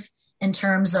proactive in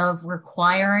terms of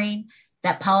requiring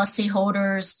that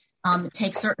policyholders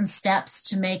take certain steps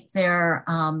to make their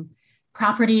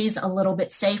properties a little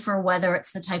bit safer, whether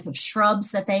it's the type of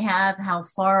shrubs that they have, how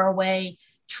far away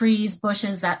trees,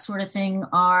 bushes, that sort of thing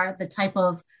are, the type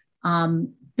of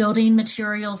building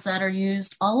materials that are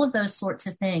used, all of those sorts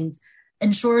of things.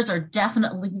 Insurers are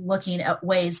definitely looking at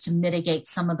ways to mitigate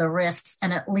some of the risks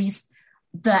and at least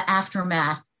the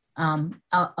aftermath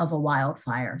of a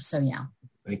wildfire. So, yeah.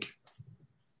 Thank you.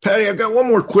 Patty, I've got one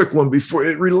more quick one before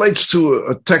it relates to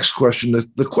a text question.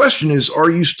 The question is,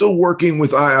 are you still working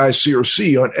with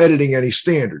IICRC on editing any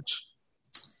standards?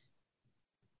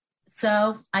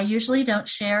 So I usually don't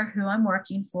share who I'm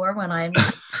working for when I'm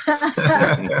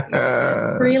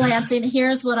freelancing.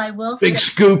 Here's what I will say. Big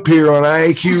scoop here on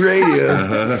IAQ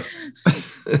Radio.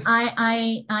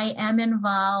 I am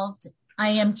involved. I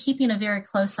am keeping a very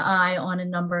close eye on a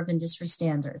number of industry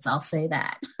standards. I'll say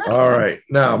that. All right.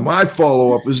 Now, my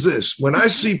follow-up is this. When I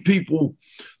see people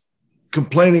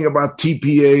complaining about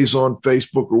TPAs on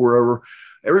Facebook or wherever,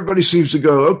 everybody seems to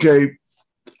go, okay,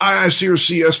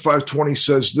 IICRC S520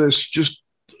 says this, just,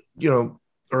 or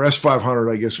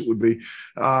S500, I guess it would be.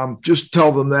 Just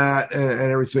tell them that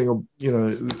and everything will,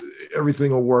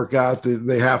 everything will work out.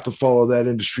 They have to follow that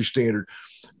industry standard.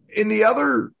 In the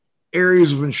other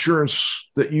areas of insurance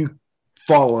that you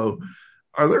follow,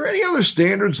 are there any other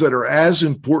standards that are as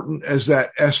important as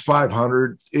that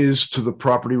S500 is to the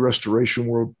property restoration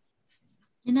world?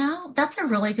 That's a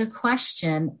really good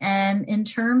question. And in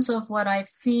terms of what I've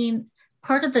seen,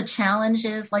 part of the challenge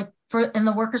is in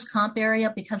the workers' comp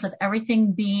area, because of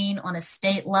everything being on a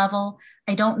state level,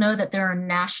 I don't know that there are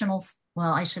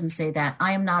I shouldn't say that.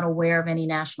 I am not aware of any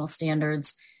national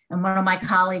standards. And one of my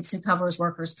colleagues who covers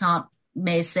workers' comp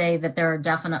may say that there are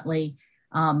definitely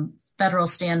federal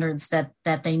standards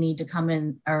that they need to come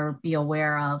in or be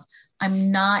aware of.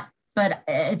 I'm not, but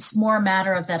it's more a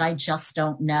matter of that I just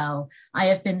don't know. I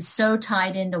have been so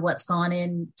tied into what's gone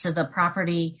into the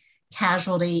property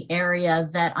casualty area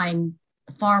that I'm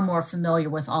far more familiar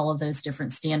with all of those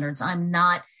different standards. I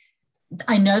know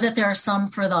that there are some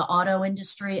for the auto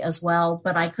industry as well,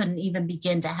 but I couldn't even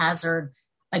begin to hazard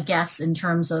a guess in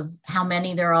terms of how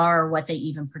many there are or what they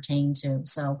even pertain to.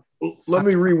 So let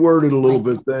me reword it a little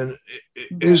bit then.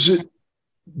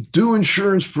 Do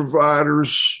insurance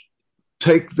providers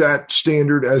take that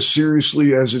standard as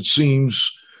seriously as it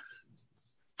seems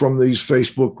from these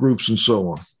Facebook groups and so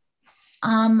on?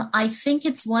 I think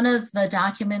it's one of the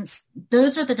documents.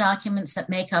 Those are the documents that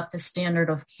make up the standard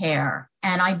of care.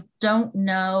 And I don't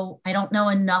know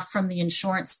enough from the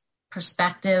insurance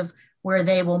perspective where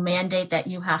they will mandate that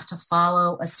you have to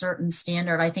follow a certain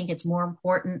standard. I think it's more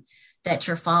important that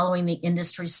you're following the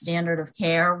industry standard of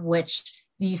care, which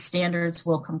these standards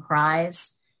will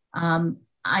comprise.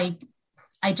 I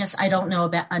I don't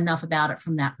know enough about it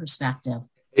from that perspective.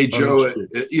 Hey, Joe,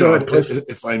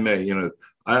 if I may,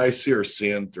 IICR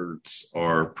standards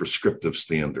are prescriptive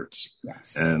standards.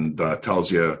 Yes. And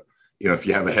tells you, if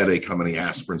you have a headache, how many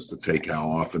aspirins to take, how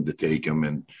often to take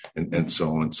them, and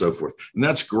so on and so forth. And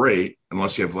that's great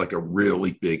unless you have like a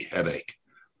really big headache,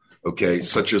 okay,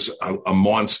 such as a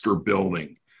monster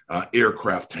building,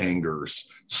 aircraft hangars,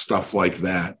 stuff like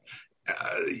that.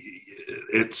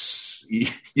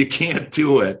 You can't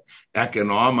do it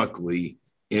economically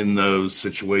in those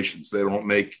situations. They don't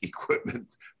make equipment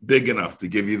big enough to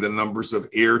give you the numbers of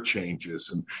air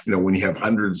changes. And, when you have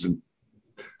hundreds and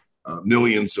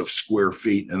millions of square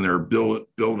feet and there are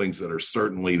buildings that are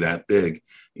certainly that big,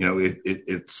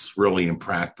 it's really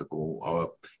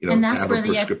impractical, and that's to have where a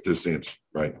prescriptive stance.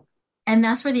 Right. And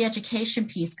that's where the education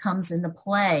piece comes into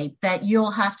play, that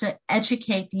you'll have to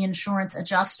educate the insurance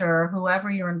adjuster or whoever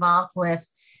you're involved with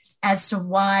as to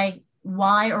why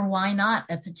or why not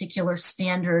a particular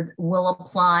standard will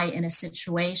apply in a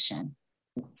situation.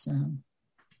 So,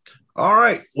 all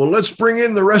right. Well, let's bring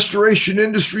in the restoration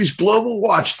industry's global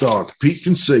watchdog, Pete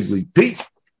Consigli. Pete.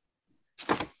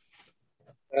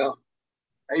 Well,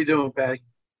 how you doing, Patty?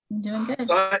 I'm doing good.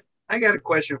 So I got a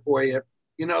question for you.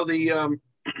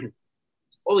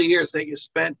 All the years that you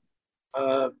spent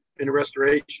in the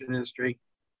restoration industry,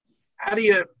 how do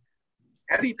you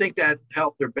think that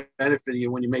helped or benefited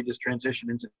you when you made this transition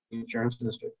into the insurance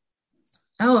industry?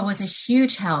 Oh, it was a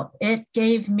huge help. It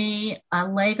gave me a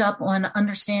leg up on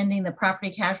understanding the property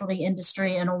casualty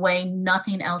industry in a way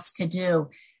nothing else could do.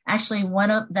 Actually,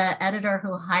 the editor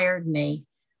who hired me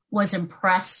was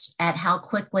impressed at how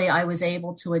quickly I was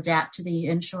able to adapt to the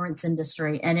insurance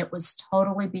industry. And it was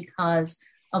totally because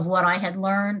of what I had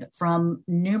learned from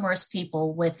numerous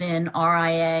people within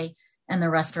RIA and the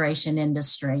restoration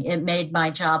industry. It made my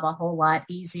job a whole lot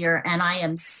easier. And I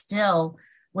am still,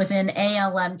 within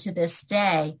ALM to this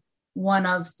day, one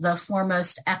of the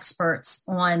foremost experts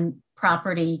on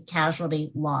property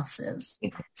casualty losses.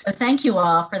 So thank you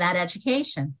all for that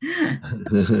education.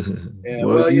 Yeah,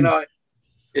 well,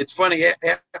 it's funny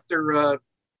after,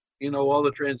 all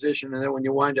the transition, and then when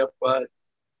you wind up,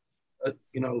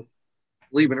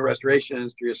 leaving the restoration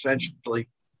industry, essentially,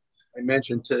 I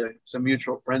mentioned to some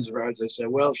mutual friends of ours, I said,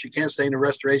 well, if she can't stay in the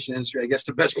restoration industry, I guess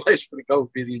the best place for her to go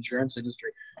would be the insurance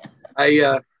industry.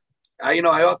 I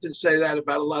often say that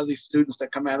about a lot of these students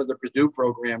that come out of the Purdue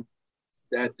program,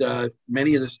 that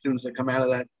many of the students that come out of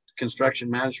that construction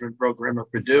management program at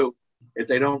Purdue, if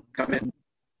they don't come in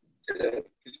to the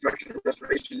construction and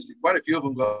restoration industry, quite a few of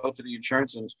them go to the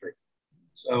insurance industry.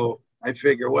 So I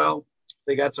figure, well,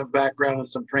 they got some background and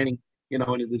some training, in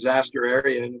a disaster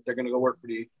area, and if they're going to go work for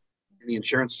in the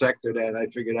insurance sector, that I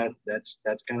figure that's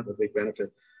kind of a big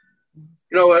benefit.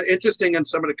 Interesting in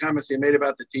some of the comments you made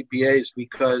about the TPAs,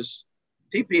 because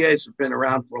TPAs have been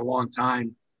around for a long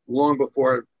time, long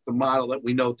before the model that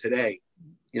we know today.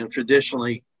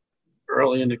 Traditionally,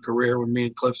 early in the career when me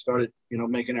and Cliff started,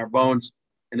 making our bones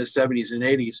in the 70s and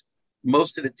 80s,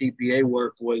 most of the TPA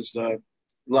work was a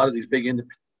lot of these big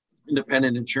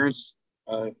independent insurance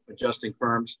adjusting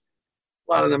firms.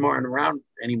 A lot of them aren't around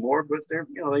anymore, but they're,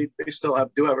 they still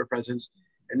do have a presence.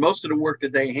 And most of the work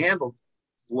that they handled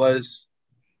was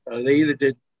they either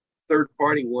did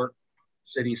third-party work,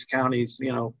 cities, counties,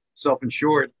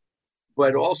 self-insured,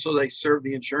 but also they served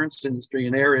the insurance industry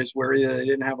in areas where either they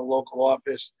didn't have a local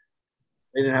office,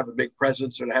 they didn't have a big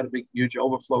presence, or they had a big, huge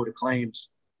overflow to claims.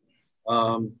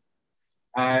 But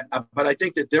I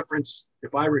think the difference,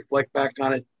 if I reflect back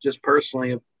on it just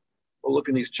personally, if we're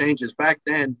looking at these changes, back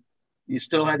then, you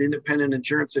still had independent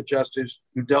insurance adjusters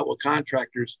who dealt with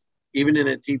contractors. Even in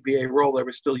a TPA role, they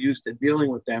were still used to dealing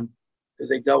with them because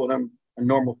they dealt with them a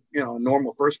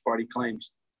normal first-party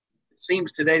claims. It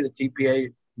seems today the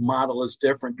TPA model is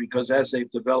different because as they've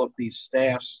developed these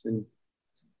staffs and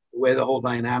the way the whole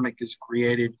dynamic is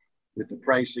created with the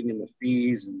pricing and the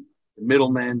fees and the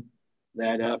middlemen,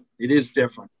 that it is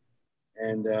different.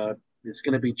 And it's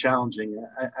going to be challenging.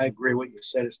 I agree with what you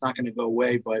said. It's not going to go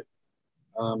away, but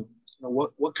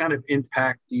what kind of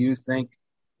impact do you think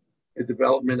the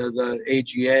development of the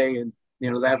AGA and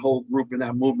that whole group and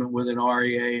that movement within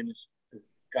REA and it's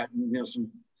gotten some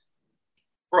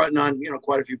brought on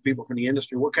quite a few people from the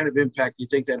industry? What kind of impact do you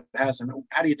think that has, and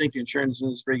how do you think the insurance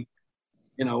industry,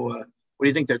 what do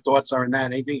you think their thoughts are on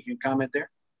that? Anything you can comment there?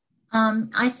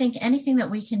 I think anything that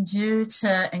we can do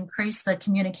to increase the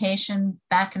communication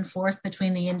back and forth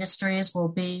between the industries will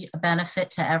be a benefit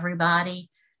to everybody.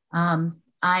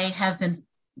 I have been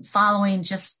following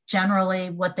just generally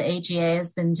what the AGA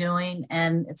has been doing,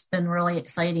 and it's been really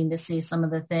exciting to see some of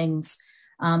the things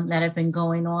that have been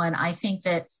going on. I think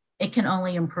that it can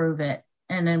only improve it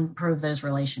and improve those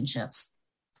relationships.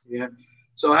 Yeah.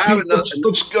 So I have another.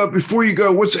 Let's go, before you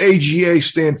go, what's AGA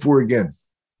stand for again?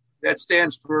 That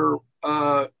stands for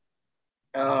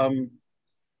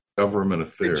Government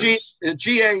affairs. The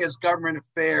GA is government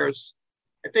affairs.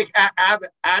 I think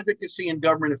advocacy and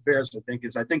government affairs. I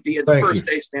think the first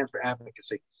A stands for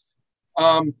advocacy.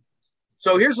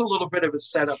 So here's a little bit of a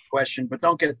setup question, but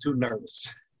don't get too nervous.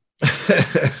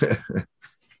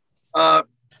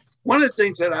 One of the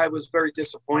things that I was very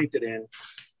disappointed in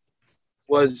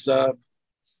was the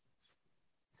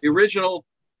original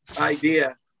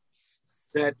idea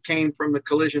that came from the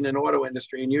collision and auto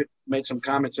industry, and you made some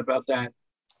comments about that,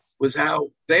 was how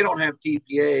they don't have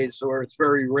TPAs, or it's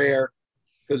very rare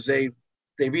because they've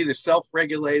either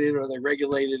self-regulated or they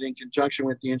regulated in conjunction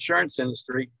with the insurance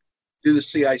industry through the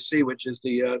CIC, which is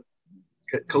the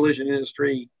Collision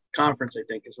Industry Conference, I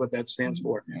think is what that stands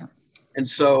for. Yeah. And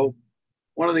so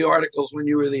one of the articles when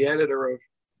you were the editor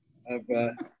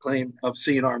of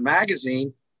C&R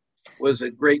Magazine was a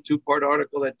great 2-part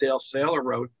article that Dale Saylor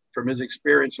wrote from his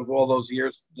experience of all those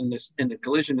years in the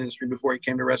collision industry before he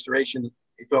came to restoration.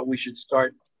 He thought we should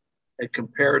start a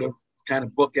comparative kind of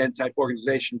bookend type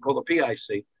organization called the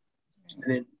PIC.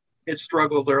 And it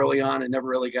struggled early on and never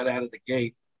really got out of the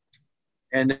gate.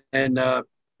 And then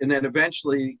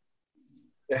eventually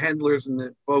the handlers and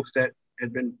the folks that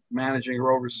had been managing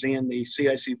or overseeing the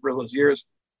CIC for those years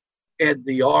added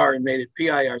the R and made it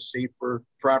PIRC for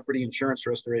property insurance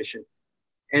restoration.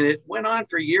 And it went on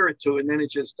for a year or two, and then it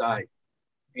just died.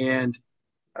 And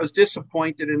I was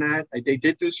disappointed in that. They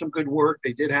did do some good work.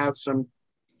 They did have some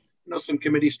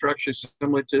committee structures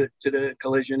similar to the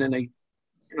collision, and they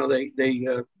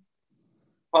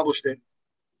published it.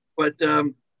 But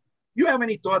you have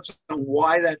any thoughts on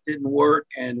why that didn't work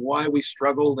and why we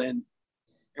struggled? And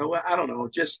I don't know.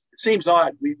 It seems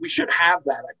odd. We should have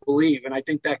that, I believe, and I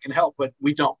think that can help, but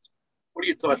we don't. What are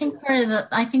your thoughts?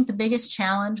 I think the biggest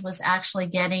challenge was actually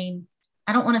getting,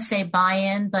 I don't want to say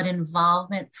buy-in, but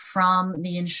involvement from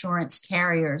the insurance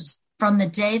carriers. From the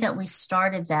day that we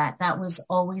started that was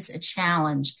always a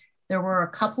challenge. There were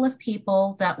a couple of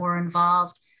people that were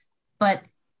involved, but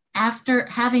after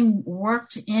having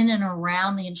worked in and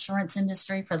around the insurance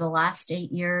industry for the last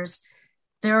 8 years,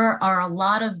 there are a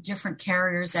lot of different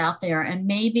carriers out there. And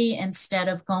maybe instead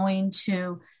of going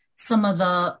to some of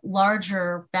the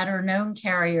larger, better known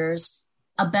carriers,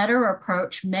 a better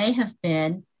approach may have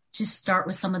been to start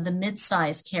with some of the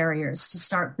mid-sized carriers, to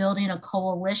start building a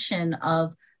coalition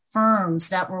of firms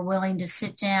that were willing to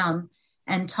sit down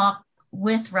and talk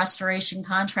with restoration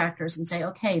contractors and say,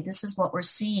 okay, this is what we're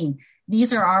seeing.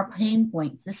 These are our pain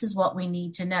points. This is what we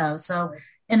need to know. So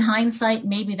in hindsight,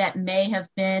 maybe that may have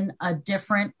been a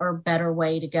different or better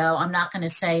way to go. I'm not going to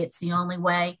say it's the only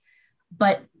way,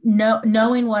 but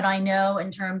knowing what I know in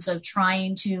terms of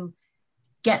trying to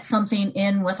get something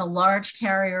in with a large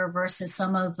carrier versus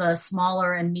some of the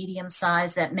smaller and medium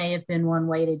size, that may have been one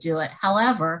way to do it.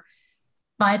 However,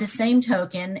 by the same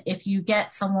token, if you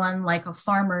get someone like a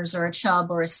Farmers or a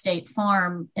Chubb or a State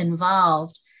Farm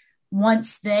involved,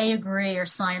 once they agree or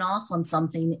sign off on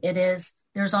something,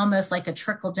 there's almost like a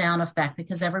trickle down effect,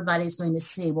 because everybody's going to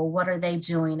see, well, what are they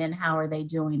doing and how are they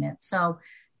doing it? So,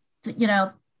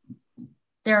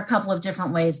 there are a couple of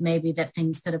different ways maybe that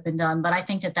things could have been done, but I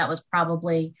think that was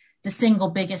probably the single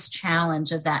biggest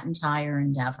challenge of that entire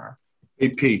endeavor. Hey,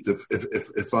 Pete,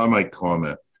 if I might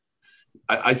comment,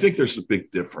 I think there's a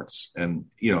big difference. And,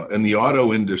 in the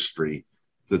auto industry,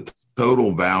 the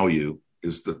total value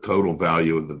is the total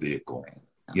value of the vehicle. Right.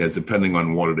 Yeah, depending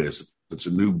on what it is. If it's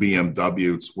a new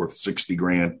BMW, it's worth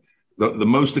 $60,000. The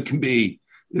most it can be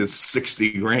is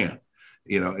 $60,000.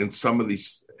 In some of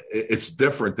these, it's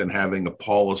different than having a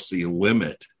policy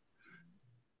limit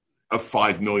of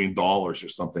 $5 million or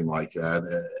something like that,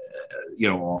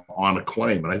 on a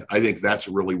claim. And I think that's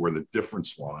really where the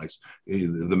difference lies.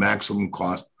 The maximum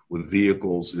cost with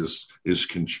vehicles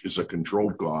is a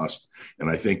controlled cost. And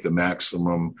I think the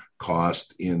maximum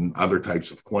cost in other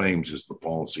types of claims is the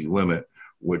policy limit,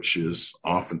 which is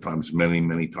oftentimes many,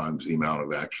 many times the amount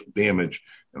of actual damage.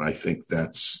 And I think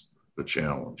that's the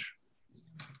challenge.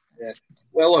 Yeah.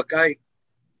 Well, look,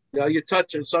 you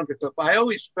touch on something. I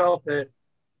always felt that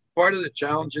part of the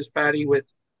challenges, Patty, with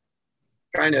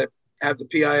trying to have the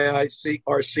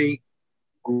PIRC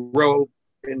grow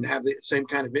and have the same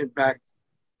kind of impact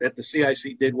that the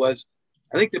CIC did was,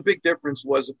 I think the big difference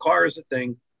was a car is a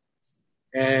thing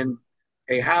and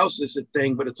a house is a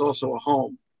thing, but it's also a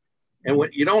home. And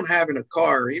what you don't have in a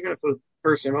car, even if a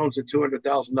person owns a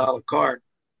 $200,000 car,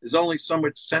 there's only so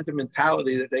much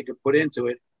sentimentality that they could put into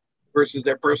it versus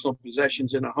their personal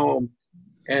possessions in a home,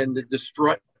 and the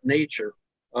nature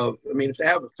of, I mean, if they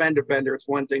have a fender bender, it's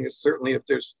one thing. It's certainly if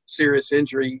there's serious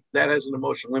injury, that has an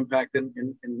emotional impact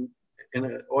in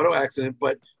an auto accident.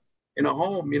 But in a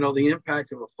home, you know, the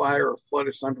impact of a fire or flood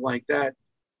or something like that,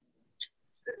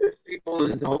 people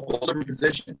in a whole different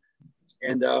position.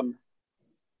 And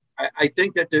I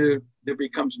think that there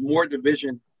becomes more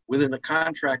division within the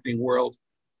contracting world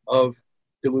of,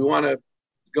 do we want to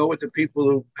go with the people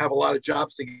who have a lot of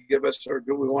jobs to give us, or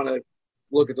do we want to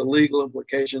look at the legal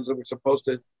implications that we're supposed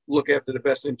to look after the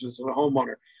best interests of the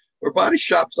homeowner? Or body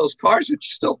shops, those cars, which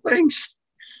are still things,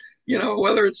 you know,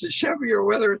 whether it's a Chevy or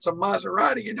whether it's a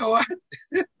Maserati, you know what?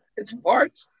 It's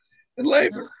parts and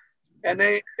labor. And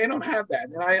they don't have that.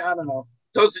 And I don't know.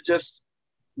 Those are just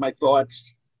my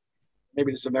thoughts.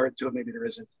 Maybe there's some merit to it. Maybe there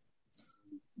isn't.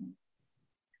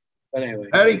 But anyway.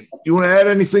 Patty, you want to add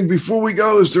anything before we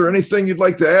go? Is there anything you'd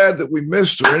like to add that we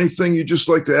missed, or anything you'd just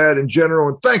like to add in general?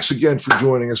 And thanks again for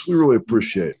joining us. We really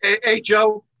appreciate it. Hey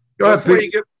Joe. Go ahead,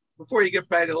 Pete. Before you get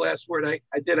Patty the last word, I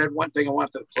did have one thing I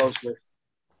wanted to close with.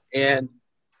 And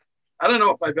I don't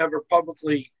know if I've ever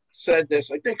publicly said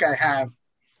this. I think I have,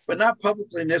 but not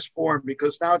publicly in this form,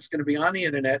 because now it's going to be on the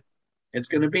internet. It's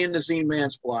going to be in the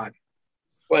Z-Man's blog.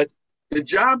 But the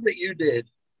job that you did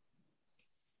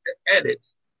to edit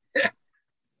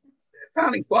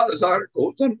Founding Fathers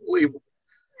article, it's unbelievable.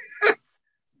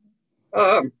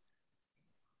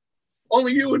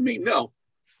 Only you and me know.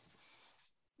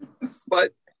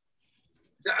 But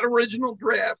that original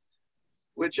draft,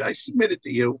 which I submitted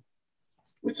to you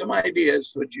with some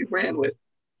ideas, which you ran with,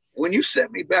 when you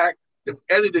sent me back the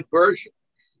edited version,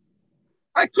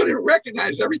 I couldn't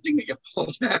recognize everything that you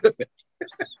pulled out of it.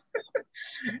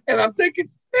 And I'm thinking,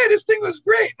 hey, this thing was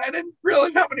great. I didn't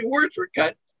realize how many words were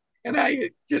cut. And I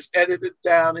just edited it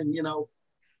down. And, you know,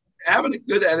 having a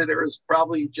good editor is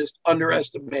probably just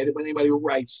underestimated by anybody who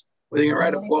writes, whether you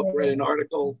write a book, write an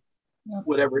article,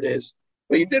 whatever it is.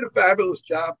 But you did a fabulous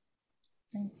job.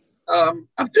 Thanks.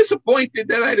 I'm disappointed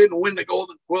that I didn't win the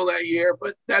Golden Quill that year,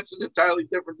 but that's an entirely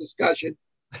different discussion.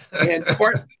 And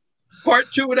part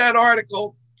two of that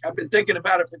article, I've been thinking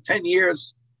about it for 10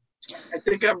 years. I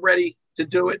think I'm ready to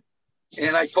do it.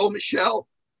 And I told Michelle,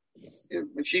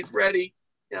 when she's ready,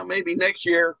 you know, maybe next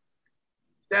year,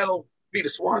 that'll be the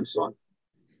swan song.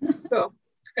 So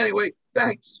anyway,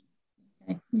 thanks.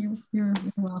 Okay. You're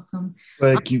welcome.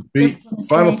 Thank you, Pete.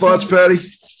 Final thoughts, Patty?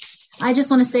 I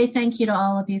just want to say thank you to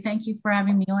all of you. Thank you for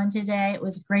having me on today. It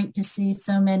was great to see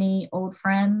so many old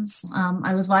friends.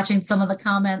 I was watching some of the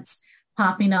comments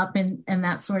popping up and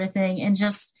that sort of thing, and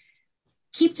just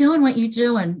keep doing what you're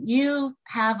doing. You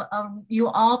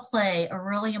all play a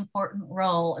really important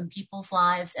role in people's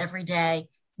lives every day.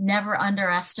 Never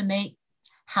underestimate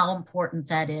how important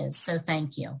that is. So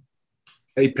thank you.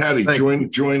 Hey, Patty,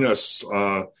 join us.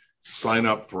 Sign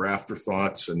up for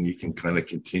Afterthoughts, and you can kind of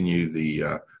continue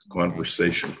the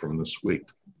conversation from this week.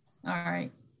 All right.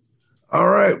 All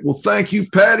right. Well, thank you,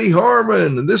 Patty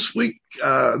Harmon. And this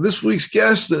week's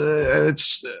guest, and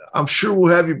I'm sure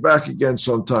we'll have you back again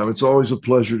sometime. It's always a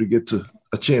pleasure to get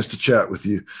a chance to chat with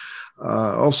you.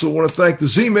 Also want to thank the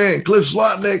Z-Man, Cliff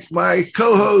Zlotnick, my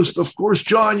co-host. Of course,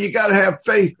 John, you got to have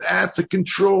faith at the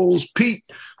controls. Pete,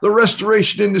 the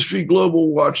restoration industry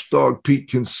global watchdog, Pete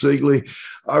Consigli,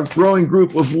 our growing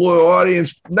group of loyal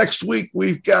audience. Next week,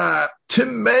 we've got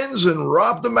Tim Menz and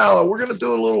Rob DeMallo. We're going to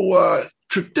do a little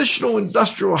traditional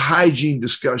industrial hygiene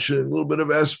discussion, a little bit of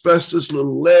asbestos, a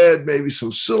little lead, maybe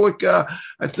some silica.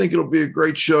 I think it'll be a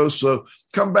great show. So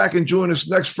come back and join us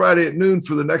next Friday at noon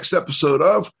for the next episode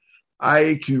of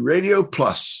IAQ Radio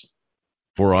Plus.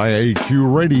 For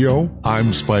IAQ Radio,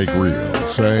 I'm Spike Reel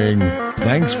saying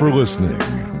thanks for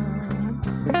listening.